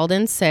me, called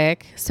in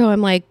sick. So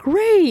I'm like,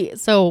 great.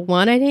 So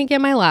 1, I didn't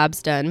get my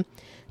labs done.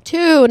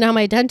 2, now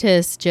my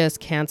dentist just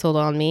canceled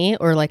on me,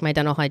 or like my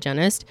dental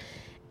hygienist.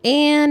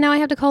 And now I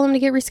have to call him to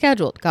get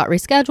rescheduled. Got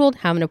rescheduled,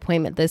 have an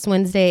appointment this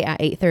Wednesday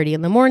at 8:30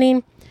 in the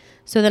morning.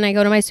 So then I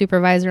go to my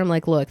supervisor. I'm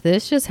like, look,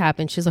 this just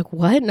happened. She's like,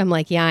 what? And I'm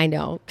like, yeah, I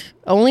know.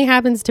 Only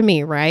happens to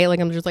me, right? Like,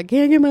 I'm just like,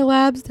 can't get my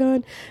labs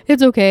done.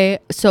 It's okay.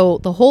 So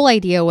the whole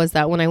idea was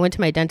that when I went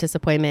to my dentist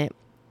appointment,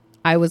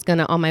 I was going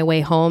to, on my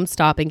way home,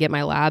 stop and get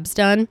my labs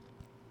done.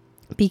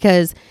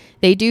 Because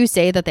they do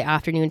say that the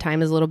afternoon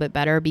time is a little bit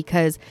better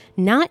because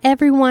not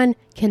everyone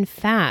can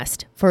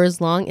fast for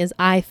as long as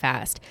I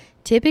fast.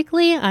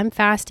 Typically, I'm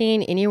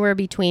fasting anywhere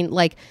between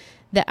like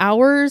the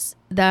hours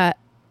that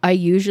I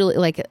usually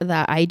like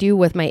that I do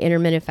with my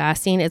intermittent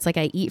fasting. It's like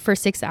I eat for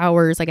 6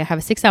 hours, like I have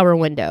a 6-hour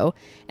window,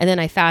 and then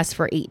I fast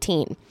for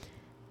 18.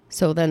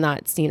 So then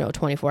that's,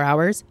 24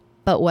 hours.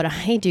 But what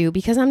I do,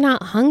 because I'm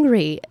not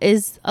hungry,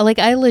 is like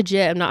I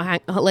legit am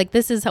not like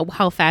this is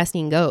how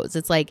fasting goes.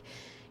 It's like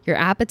your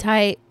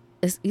appetite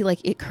is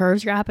like it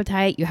curves your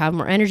appetite. You have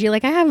more energy.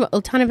 Like I have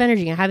a ton of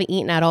energy. I haven't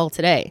eaten at all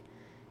today.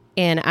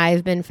 And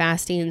I've been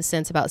fasting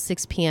since about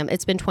 6 p.m.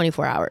 It's been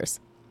 24 hours.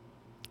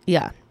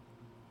 Yeah.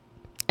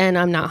 And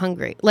I'm not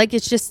hungry. Like,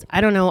 it's just, I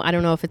don't know. I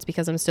don't know if it's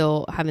because I'm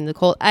still having the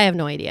cold. I have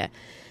no idea.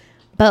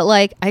 But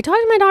like, I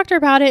talked to my doctor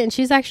about it, and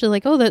she's actually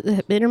like, oh,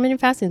 the intermittent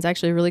fasting is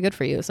actually really good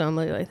for you. So I'm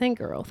like, thank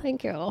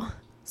you.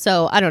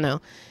 So I don't know.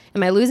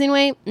 Am I losing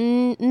weight?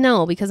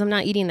 No, because I'm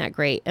not eating that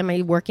great. Am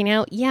I working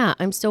out? Yeah,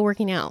 I'm still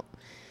working out.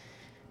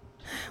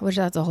 Which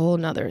that's a whole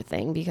nother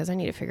thing, because I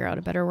need to figure out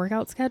a better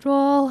workout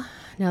schedule.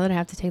 Now that I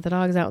have to take the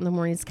dogs out in the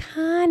mornings,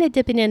 kind of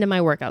dipping into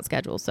my workout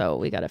schedule. So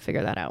we got to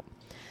figure that out.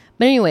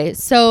 But anyway,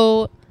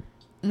 so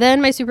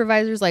then my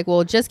supervisor's like,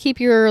 well, just keep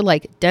your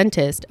like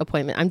dentist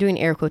appointment. I'm doing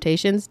air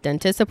quotations,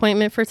 dentist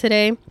appointment for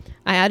today.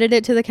 I added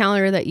it to the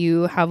calendar that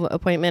you have an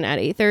appointment at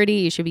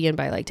 8:30. You should be in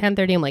by like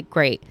 10:30. I'm like,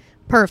 great,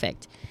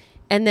 perfect.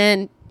 And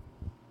then,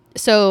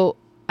 so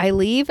I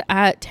leave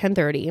at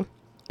 10:30.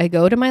 I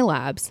go to my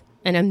labs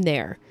and I'm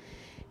there.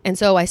 And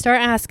so I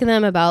start asking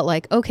them about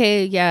like,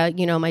 okay, yeah,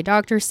 you know, my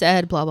doctor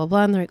said blah, blah,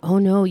 blah. And they're like, oh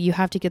no, you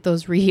have to get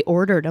those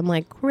reordered. I'm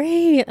like,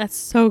 great. That's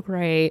so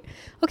great.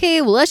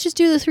 Okay, well, let's just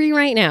do the 3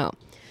 right now.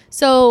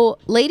 So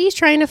ladies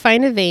trying to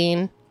find a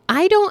vein.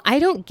 I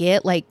don't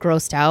get like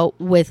grossed out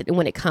with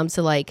when it comes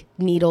to like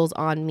needles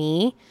on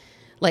me.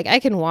 Like I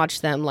can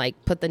watch them like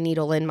put the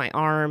needle in my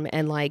arm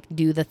and like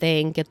do the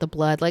thing, get the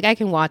blood. Like I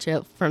can watch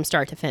it from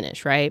start to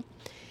finish, right?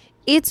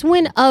 It's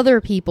when other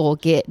people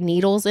get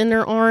needles in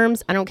their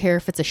arms. I don't care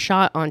if it's a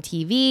shot on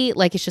TV.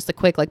 Like it's just a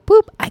quick like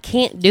boop. I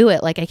can't do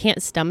it. Like I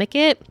can't stomach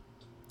it.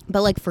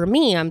 But like for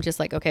me, I'm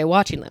just like, okay,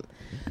 watching them.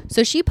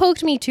 So she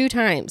poked me 2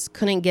 times.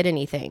 Couldn't get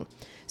anything.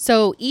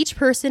 So each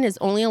person is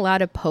only allowed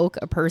to poke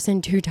a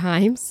person 2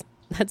 times.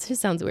 That just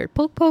sounds weird.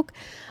 Poke, poke.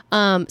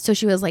 So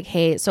she was like,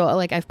 hey, so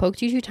like I've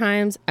poked you 2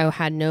 times. I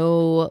had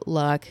no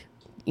luck,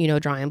 you know,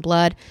 drawing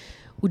blood.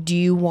 Do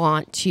you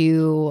want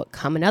to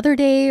come another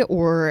day?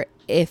 Or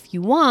if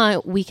you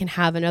want, we can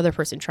have another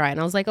person try. And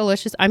I was like, oh,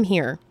 I'm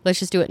here. Let's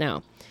just do it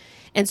now.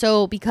 And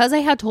so because I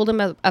had told him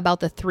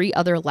about the 3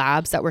 other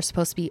labs that were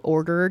supposed to be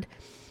ordered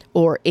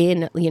or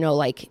in, you know,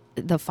 like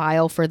the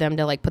file for them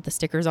to like put the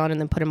stickers on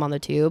and then put them on the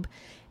tube,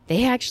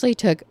 they actually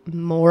took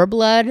more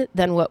blood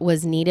than what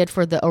was needed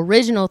for the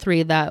original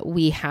 3 that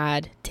we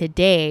had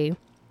today.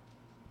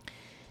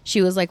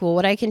 She was like, well,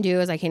 what I can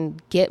do is I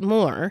can get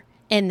more,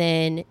 and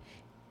then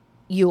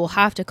you will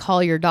have to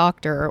call your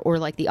doctor or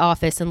like the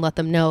office and let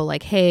them know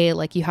like, hey,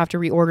 like you have to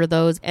reorder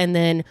those. And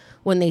then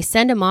when they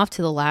send them off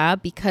to the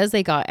lab, because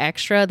they got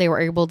extra, they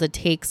were able to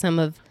take some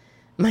of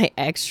my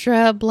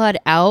extra blood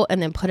out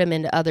and then put them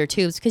into other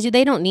tubes, because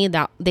they don't need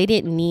that. They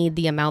didn't need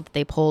the amount that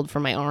they pulled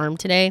from my arm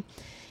today.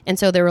 And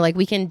so they were like,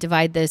 we can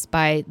divide this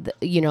by,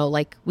 you know,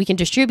 like we can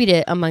distribute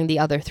it among the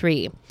other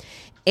 3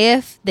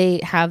 if they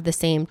have the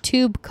same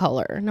tube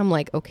color. And I'm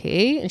like,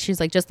 okay. And she's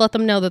like, just let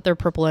them know that they're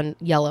purple and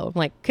yellow. I'm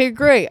like, okay,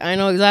 great. I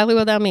know exactly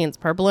what that means.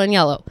 Purple and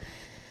yellow.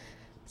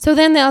 So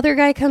then the other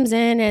guy comes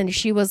in and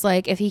she was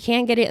like, if he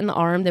can't get it in the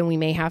arm, then we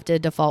may have to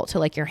default to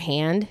like your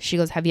hand. She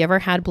goes, have you ever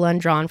had blood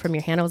drawn from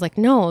your hand? I was like,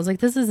 no. I was like,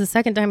 this is the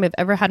second time I've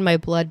ever had my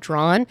blood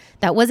drawn.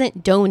 That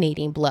wasn't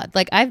donating blood.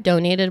 Like I've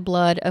donated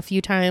blood a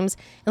few times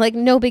and like,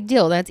 no big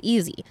deal. That's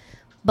easy.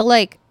 But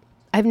like,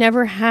 I've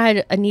never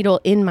had a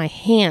needle in my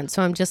hand.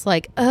 So I'm just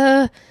like,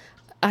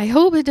 I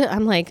hope it,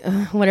 I'm like,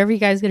 whatever you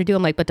guys gonna do.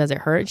 I'm like, but does it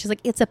hurt? And she's like,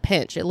 it's a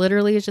pinch. It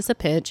literally is just a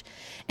pinch.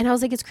 And I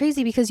was like, it's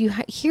crazy because you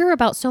hear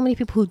about so many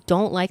people who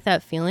don't like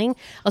that feeling.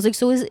 I was like,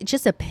 so is it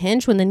just a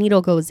pinch when the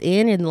needle goes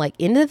in and like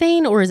in the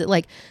vein? Or is it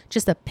like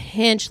just a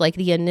pinch, like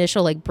the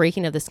initial like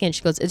breaking of the skin?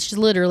 She goes, it's just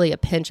literally a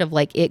pinch of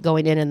like it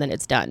going in and then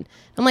it's done.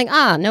 I'm like,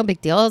 no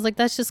big deal. I was like,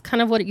 that's just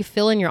kind of what you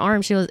feel in your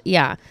arm. She goes,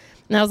 yeah.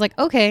 And I was like,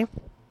 okay.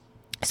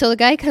 So the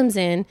guy comes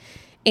in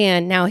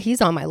and now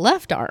he's on my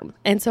left arm.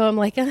 And so I'm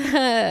like,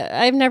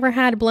 I've never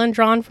had blood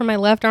drawn from my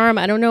left arm.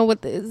 I don't know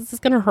what is this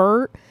going to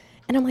hurt.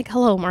 And I'm like,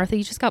 hello, Martha,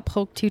 you just got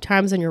poked 2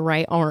 times on your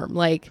right arm.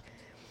 Like,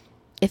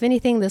 if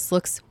anything, this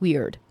looks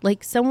weird.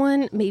 Like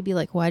someone may be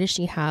like, why does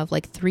she have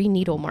like 3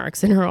 needle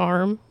marks in her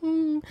arm?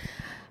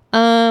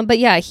 But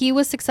yeah, he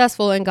was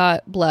successful and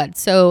got blood.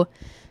 So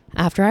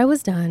after I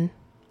was done,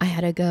 I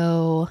had to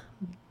go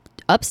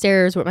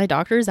upstairs where my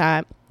doctor's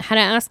at. I had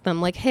to ask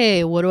them like,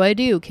 hey, what do I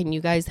do? Can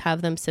you guys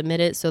have them submit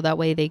it so that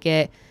way they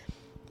get,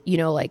 you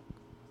know, like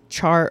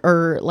chart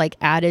or like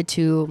added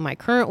to my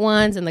current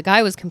ones? And the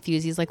guy was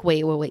confused. He's like,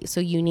 wait.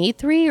 So you need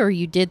 3 or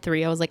you did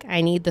 3? I was like,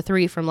 I need the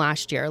 3 from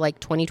last year, like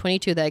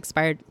 2022 that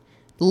expired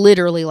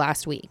literally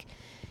last week.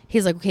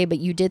 He's like, okay, but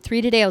you did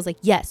 3 today. I was like,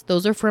 yes,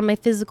 those are from my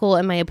physical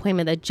and my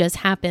appointment that just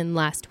happened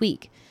last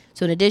week.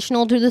 So in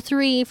additional to the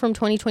 3 from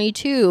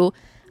 2022,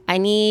 I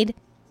need,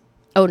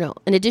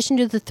 in addition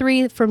to the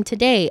 3 from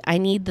today, I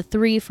need the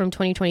 3 from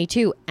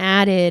 2022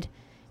 added.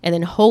 And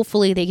then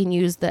hopefully they can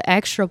use the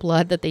extra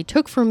blood that they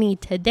took from me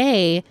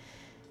today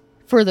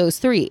for those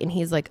 3. And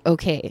he's like,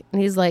 okay.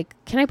 And he's like,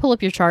 can I pull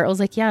up your chart? I was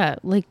like, yeah,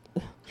 like,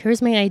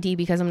 here's my ID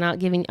because I'm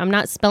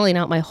not spelling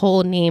out my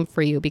whole name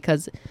for you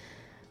because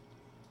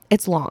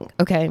it's long.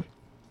 Okay.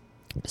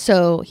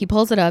 So he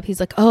pulls it up. He's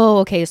like, oh,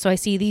 okay. So I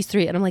see these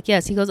 3. And I'm like,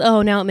 yes. He goes,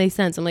 oh, now it makes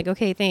sense. I'm like,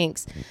 okay,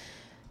 thanks.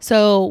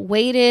 So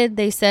waited.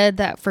 They said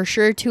that for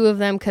sure 2 of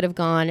them could have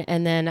gone.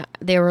 And then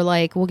they were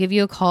like, we'll give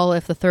you a call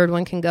if the 3rd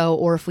one can go,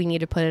 or if we need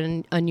to put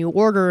a new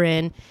order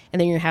in, and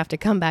then you have to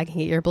come back and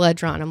get your blood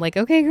drawn. I'm like,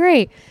 okay,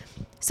 great.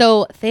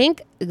 So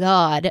thank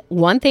God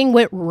one thing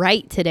went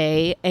right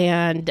today,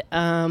 and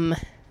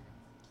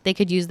they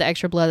could use the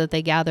extra blood that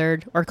they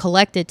gathered or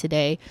collected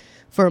today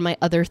for my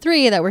other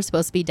 3 that were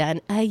supposed to be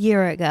done a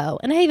year ago.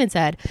 And I even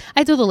said,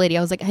 I told the lady,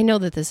 I was like, I know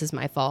that this is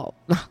my fault.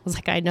 I was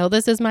like, I know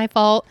this is my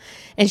fault.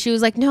 And she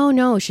was like,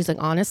 no. She's like,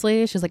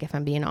 honestly, she's like, if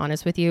I'm being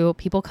honest with you,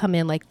 people come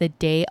in like the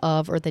day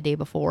of or the day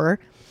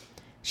before.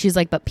 She's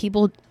like, but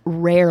people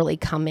rarely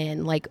come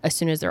in like as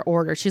soon as they're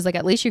ordered. She's like,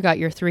 at least you got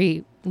your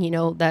 3,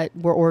 that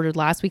were ordered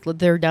last week.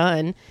 They're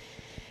done.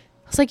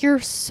 I was like, you're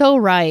so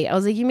right. I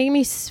was like, you make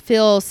me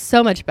feel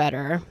so much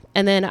better.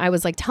 And then I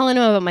was like telling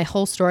him about my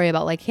whole story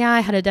about like, yeah, I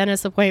had a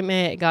dentist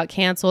appointment. It got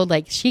canceled.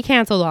 Like she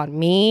canceled on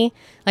me.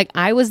 Like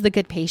I was the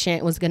good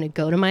patient, was going to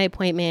go to my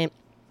appointment,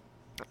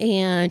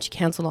 and she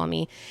canceled on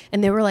me.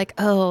 And they were like,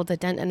 oh, the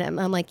dentist. And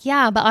I'm like,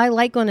 yeah, but I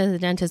like going to the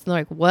dentist. And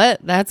they're like, what?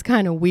 That's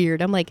kind of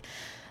weird. I'm like,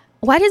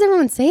 why does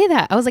everyone say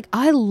that? I was like,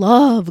 I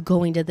love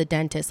going to the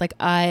dentist. Like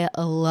I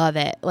love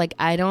it. Like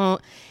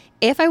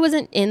if I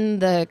wasn't in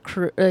the,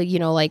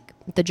 like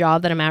the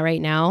job that I'm at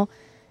right now,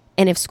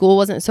 and if school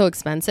wasn't so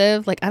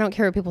expensive, like, I don't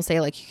care what people say,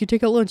 like, you could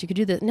take out lunch, you could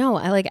do this. No,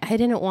 I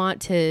didn't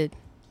want to.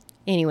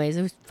 Anyways,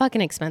 it was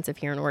fucking expensive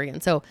here in Oregon.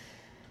 So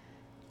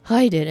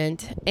I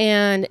didn't.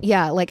 And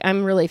yeah, like,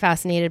 I'm really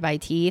fascinated by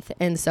teeth.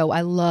 And so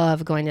I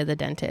love going to the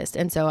dentist.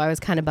 And so I was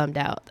kind of bummed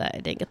out that I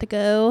didn't get to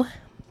go.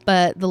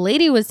 But the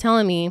lady was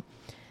telling me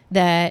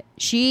that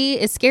she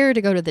is scared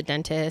to go to the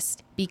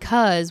dentist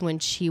because when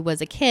she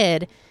was a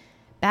kid,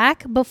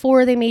 back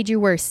before they made you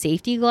wear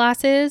safety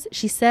glasses,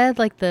 she said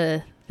like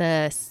the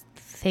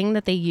thing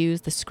that they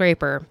use, the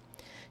scraper.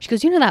 She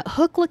goes, that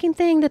hook looking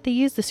thing that they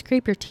use to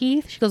scrape your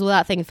teeth? She goes, well,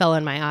 that thing fell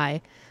in my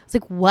eye. I was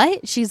like,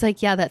 what? She's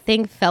like, yeah, that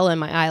thing fell in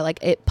my eye. Like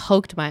it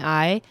poked my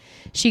eye.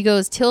 She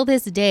goes, till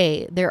this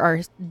day, there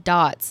are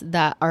dots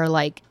that are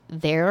like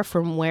there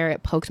from where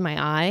it poked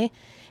my eye.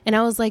 And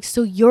I was like,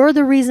 so you're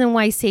the reason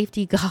why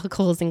safety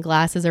goggles and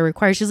glasses are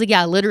required? She's like,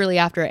 yeah, literally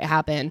after it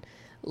happened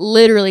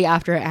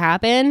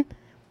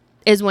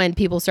is when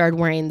people started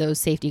wearing those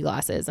safety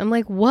glasses. I'm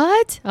like,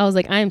 what? I was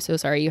like, I am so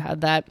sorry you had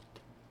that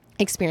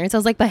experience. I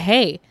was like, but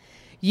hey,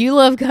 you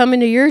love coming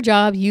to your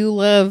job. You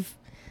love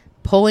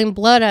pulling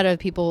blood out of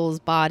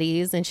people's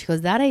bodies. And she goes,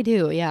 that I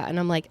do. Yeah. And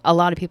I'm like, a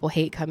lot of people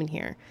hate coming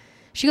here.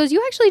 She goes,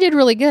 you actually did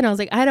really good. And I was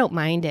like, I don't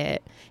mind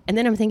it. And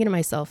then I'm thinking to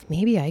myself,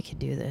 maybe I could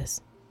do this.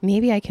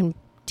 Maybe I can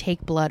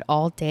take blood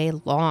all day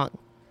long.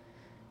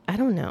 I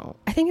don't know.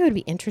 I think it would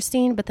be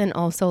interesting, but then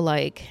also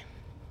like,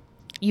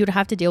 you'd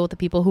have to deal with the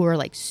people who are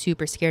like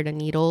super scared of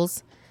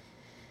needles.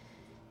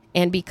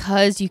 And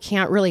because you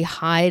can't really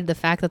hide the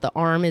fact that the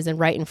arm isn't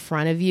right in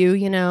front of you,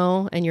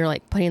 and you're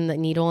like putting the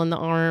needle in the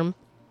arm.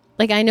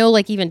 Like, I know,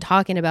 like, even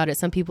talking about it,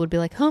 some people would be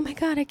like, oh my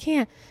God, I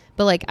can't.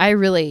 But like,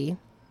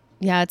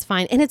 it's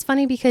fine. And it's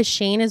funny because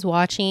Shane is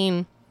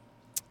watching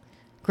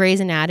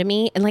Grey's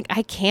Anatomy, and like,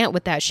 I can't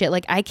with that shit.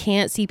 Like, I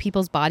can't see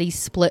people's bodies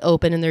split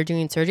open and they're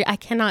doing surgery. I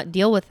cannot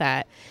deal with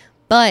that.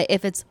 But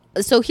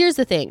so here's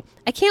the thing.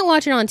 I can't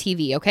watch it on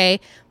TV, okay?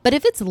 But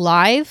if it's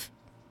live,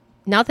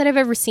 not that I've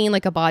ever seen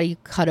like a body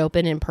cut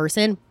open in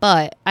person,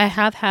 but I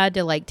have had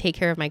to like take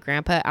care of my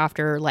grandpa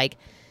after like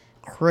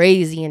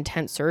crazy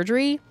intense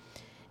surgery.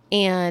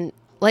 And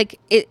like,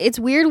 it's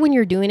weird when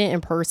you're doing it in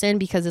person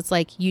because it's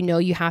like,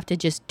 you have to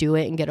just do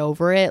it and get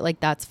over it. Like,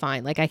 that's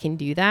fine. Like, I can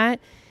do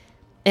that.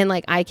 And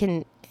like, I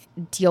can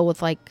deal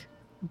with like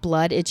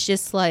blood. It's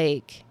just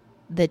like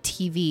the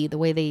TV, the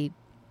way they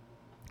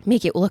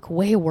make it look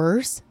way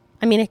worse.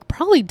 I mean, it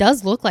probably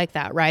does look like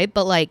that, right?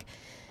 But like,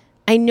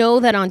 I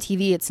know that on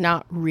TV it's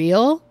not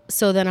real.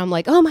 So then I'm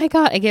like, oh my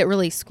God, I get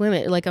really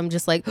squirmy. Like, I'm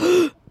just like,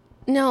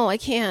 no, I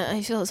can't.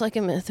 I feel it's like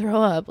I'm going to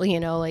throw up,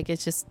 like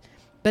it's just,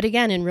 but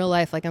again, in real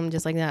life, like, I'm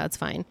just like, nah, it's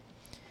fine.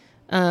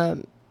 Yeah,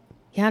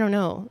 I don't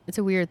know. It's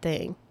a weird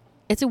thing.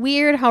 It's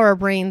weird how our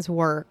brains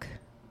work.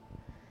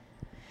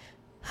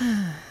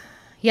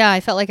 Yeah,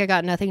 I felt like I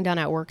got nothing done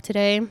at work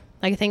today.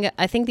 Like,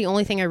 I think the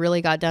only thing I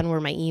really got done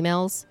were my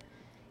emails.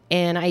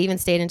 And I even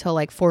stayed until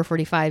like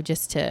 4:45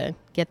 just to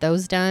get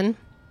those done.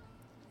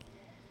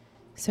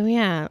 So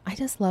yeah, I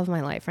just love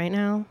my life right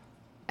now.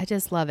 I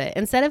just love it.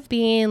 Instead of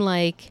being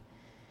like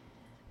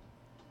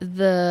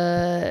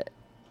the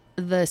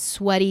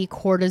sweaty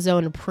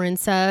cortisone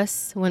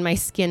princess when my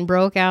skin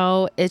broke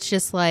out, it's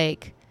just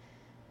like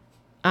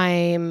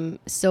I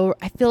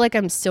feel like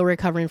I'm still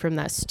recovering from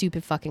that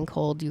stupid fucking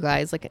cold, you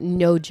guys. Like,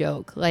 no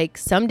joke. Like,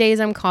 some days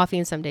I'm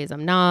coughing, some days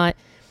I'm not.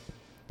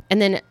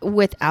 And then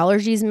with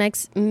allergies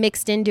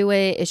mixed into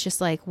it, it's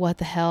just like, what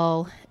the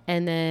hell?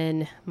 And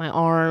then my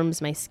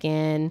arms, my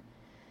skin.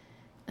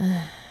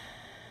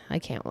 I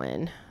can't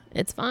win.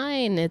 It's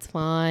fine. It's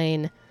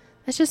fine.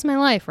 That's just my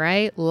life,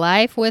 right?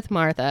 Life with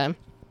Martha.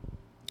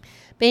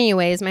 But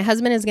anyways, my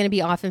husband is going to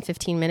be off in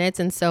 15 minutes.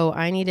 And so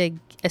I need to,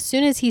 as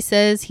soon as he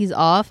says he's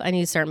off, I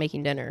need to start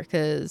making dinner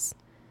because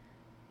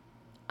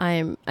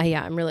I'm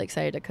really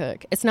excited to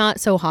cook. It's not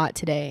so hot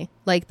today.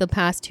 Like the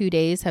past 2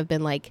 days have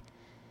been like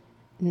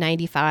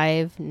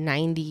 95,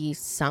 90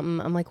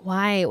 something. I'm like,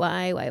 why?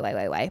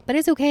 But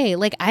it's okay.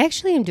 Like I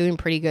actually am doing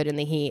pretty good in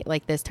the heat.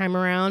 Like this time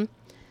around,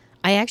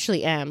 I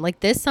actually am. Like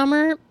this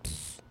summer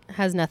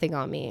has nothing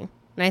on me.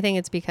 And I think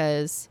it's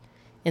because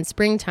in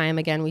springtime,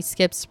 again, we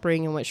skipped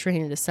spring and went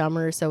straight into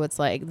summer. So it's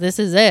like, this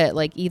is it.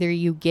 Like either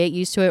you get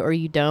used to it or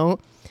you don't.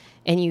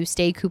 And you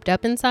stay cooped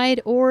up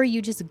inside, or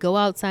you just go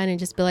outside and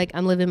just be like,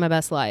 I'm living my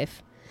best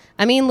life.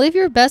 I mean, live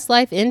your best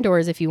life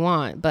indoors if you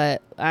want.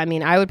 But I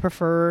mean, I would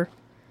prefer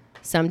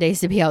some days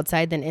to be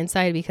outside than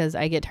inside because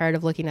I get tired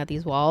of looking at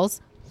these walls.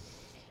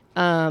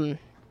 But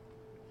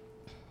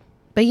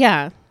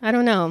yeah, I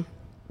don't know.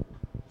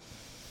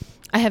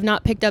 I have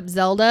not picked up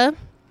Zelda.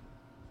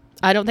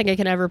 I don't think I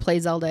can ever play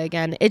Zelda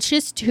again. It's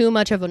just too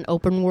much of an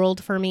open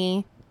world for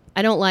me.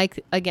 I don't like,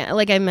 again,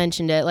 like I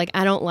mentioned it, like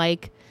I don't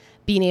like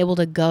being able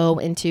to go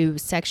into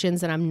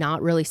sections that I'm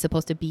not really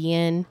supposed to be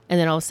in. And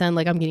then all of a sudden,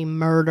 like I'm getting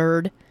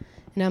murdered.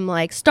 And I'm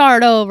like,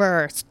 starting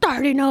over.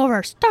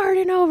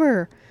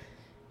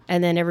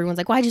 And then everyone's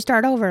like, why'd you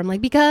start over? I'm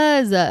like,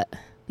 because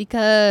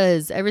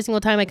every single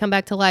time I come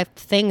back to life,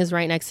 the thing is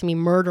right next to me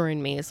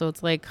murdering me. So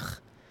it's like,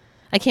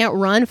 I can't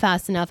run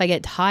fast enough. I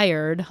get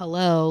tired.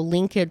 Hello.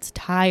 Link gets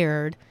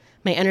tired.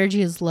 My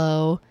energy is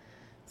low.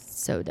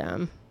 So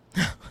dumb.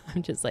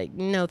 I'm just like,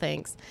 no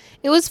thanks.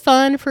 It was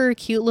fun for a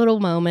cute little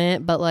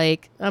moment, but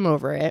like, I'm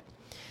over it.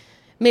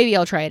 Maybe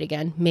I'll try it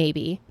again.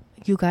 Maybe.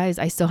 You guys,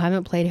 I still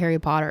haven't played Harry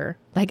Potter.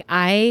 Like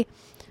I'm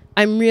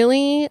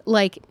really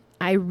like,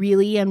 I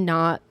really am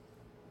not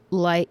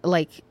like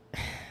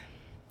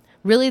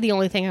really the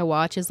only thing I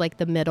watch is like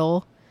The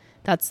Middle.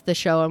 That's the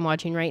show I'm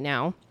watching right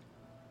now,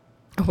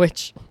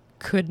 which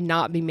could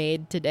not be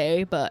made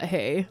today, but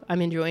hey,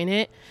 I'm enjoying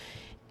it.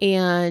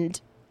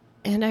 And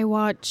I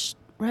watch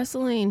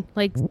wrestling,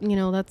 like, you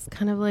know, that's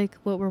kind of like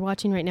what we're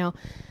watching right now.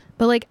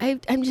 But like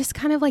I'm just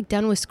kind of like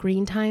done with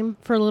screen time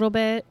for a little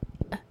bit,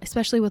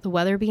 especially with the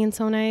weather being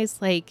so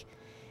nice. Like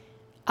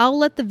I'll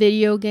let the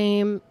video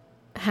game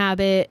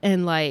habit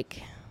and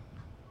like,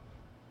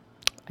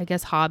 I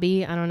guess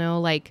hobby, I don't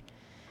know, like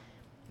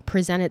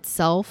present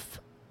itself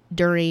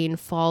during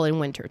fall and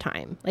winter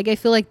time. Like I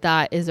feel like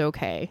that is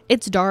okay.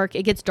 It's dark.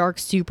 It gets dark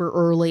super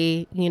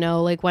early, you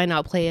know, like why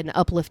not play an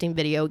uplifting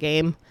video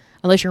game?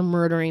 Unless you're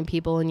murdering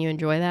people and you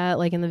enjoy that,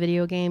 like in the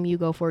video game, you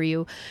go for it.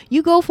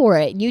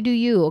 You do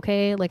you,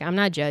 okay? Like I'm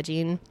not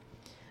judging.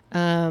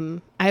 I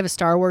have a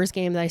Star Wars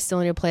game that I still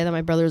need to play that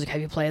my brother was like, have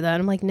you played that?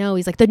 I'm like, no.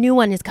 He's like, the new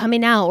one is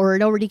coming out, or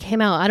it already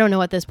came out. I don't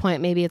know at this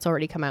point. Maybe it's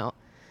already come out.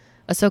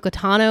 Ahsoka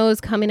Tano is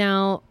coming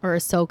out, or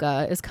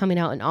Ahsoka is coming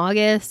out in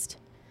August.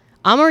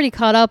 I'm already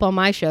caught up on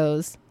my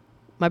shows.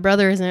 My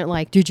brother isn't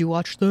like, did you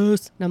watch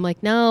this? And I'm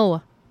like,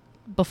 no.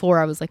 Before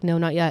I was like, no,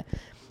 not yet.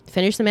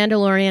 Finished The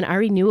Mandalorian. I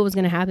already knew what was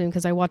going to happen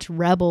because I watched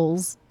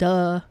Rebels.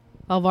 Duh.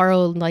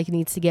 Alvaro like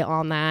needs to get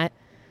on that.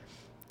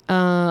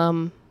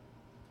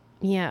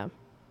 Yeah.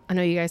 I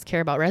know you guys care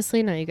about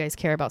wrestling. I know you guys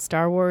care about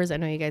Star Wars. I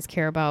know you guys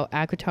care about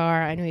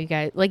Akatar. I know you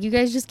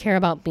guys just care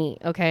about me,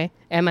 okay?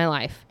 And my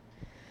life.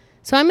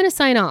 So I'm going to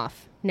sign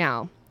off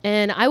now.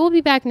 And I will be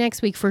back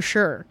next week for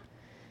sure.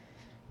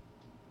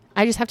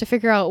 I just have to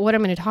figure out what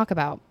I'm going to talk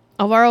about.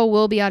 Alvaro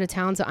will be out of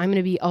town, so I'm going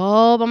to be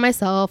all by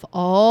myself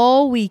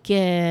all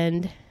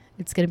weekend.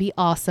 It's going to be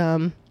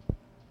awesome.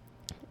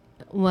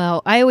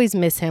 Well, I always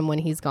miss him when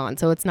he's gone,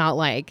 so it's not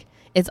like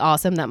it's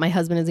awesome that my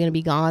husband is going to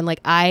be gone.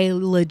 Like, I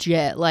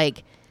legit,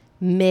 like,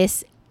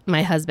 miss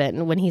my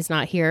husband when he's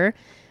not here.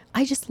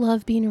 I just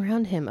love being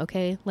around him,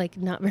 okay? Like,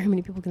 not very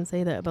many people can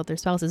say that about their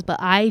spouses, but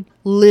I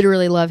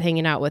literally love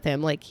hanging out with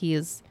him. Like, he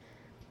is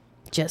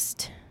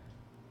just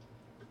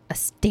a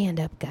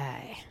stand-up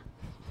guy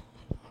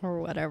or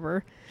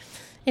whatever.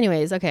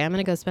 Anyways, okay, I'm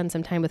going to go spend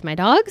some time with my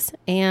dogs,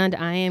 and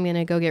I am going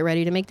to go get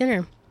ready to make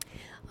dinner.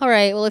 All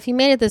right, well, if you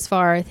made it this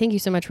far, thank you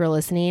so much for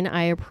listening.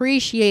 I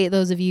appreciate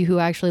those of you who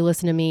actually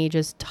listen to me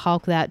just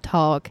talk that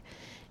talk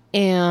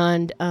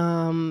and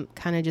kind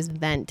of just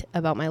vent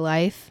about my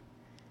life.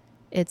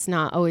 It's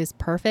not always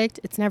perfect.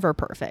 It's never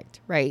perfect,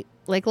 right?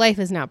 Like, life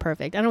is not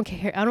perfect. I don't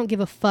care. I don't give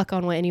a fuck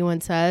on what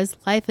anyone says.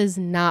 Life is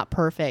not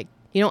perfect.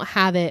 You don't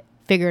have it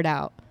figured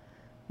out.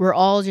 We're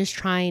all just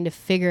trying to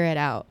figure it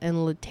out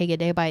and take it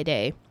day by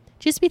day.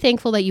 Just be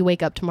thankful that you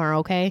wake up tomorrow,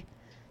 okay?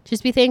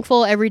 Just be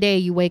thankful every day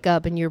you wake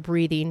up and you're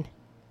breathing.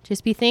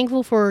 Just be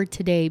thankful for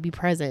today. Be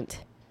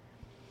present.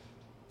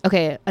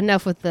 Okay,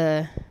 enough with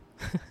the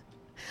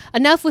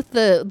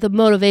the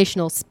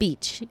motivational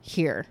speech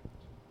here.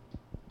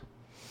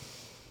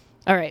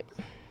 All right.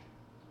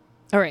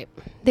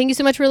 Thank you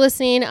so much for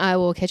listening. I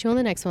will catch you on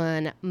the next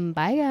one.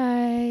 Bye,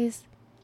 guys.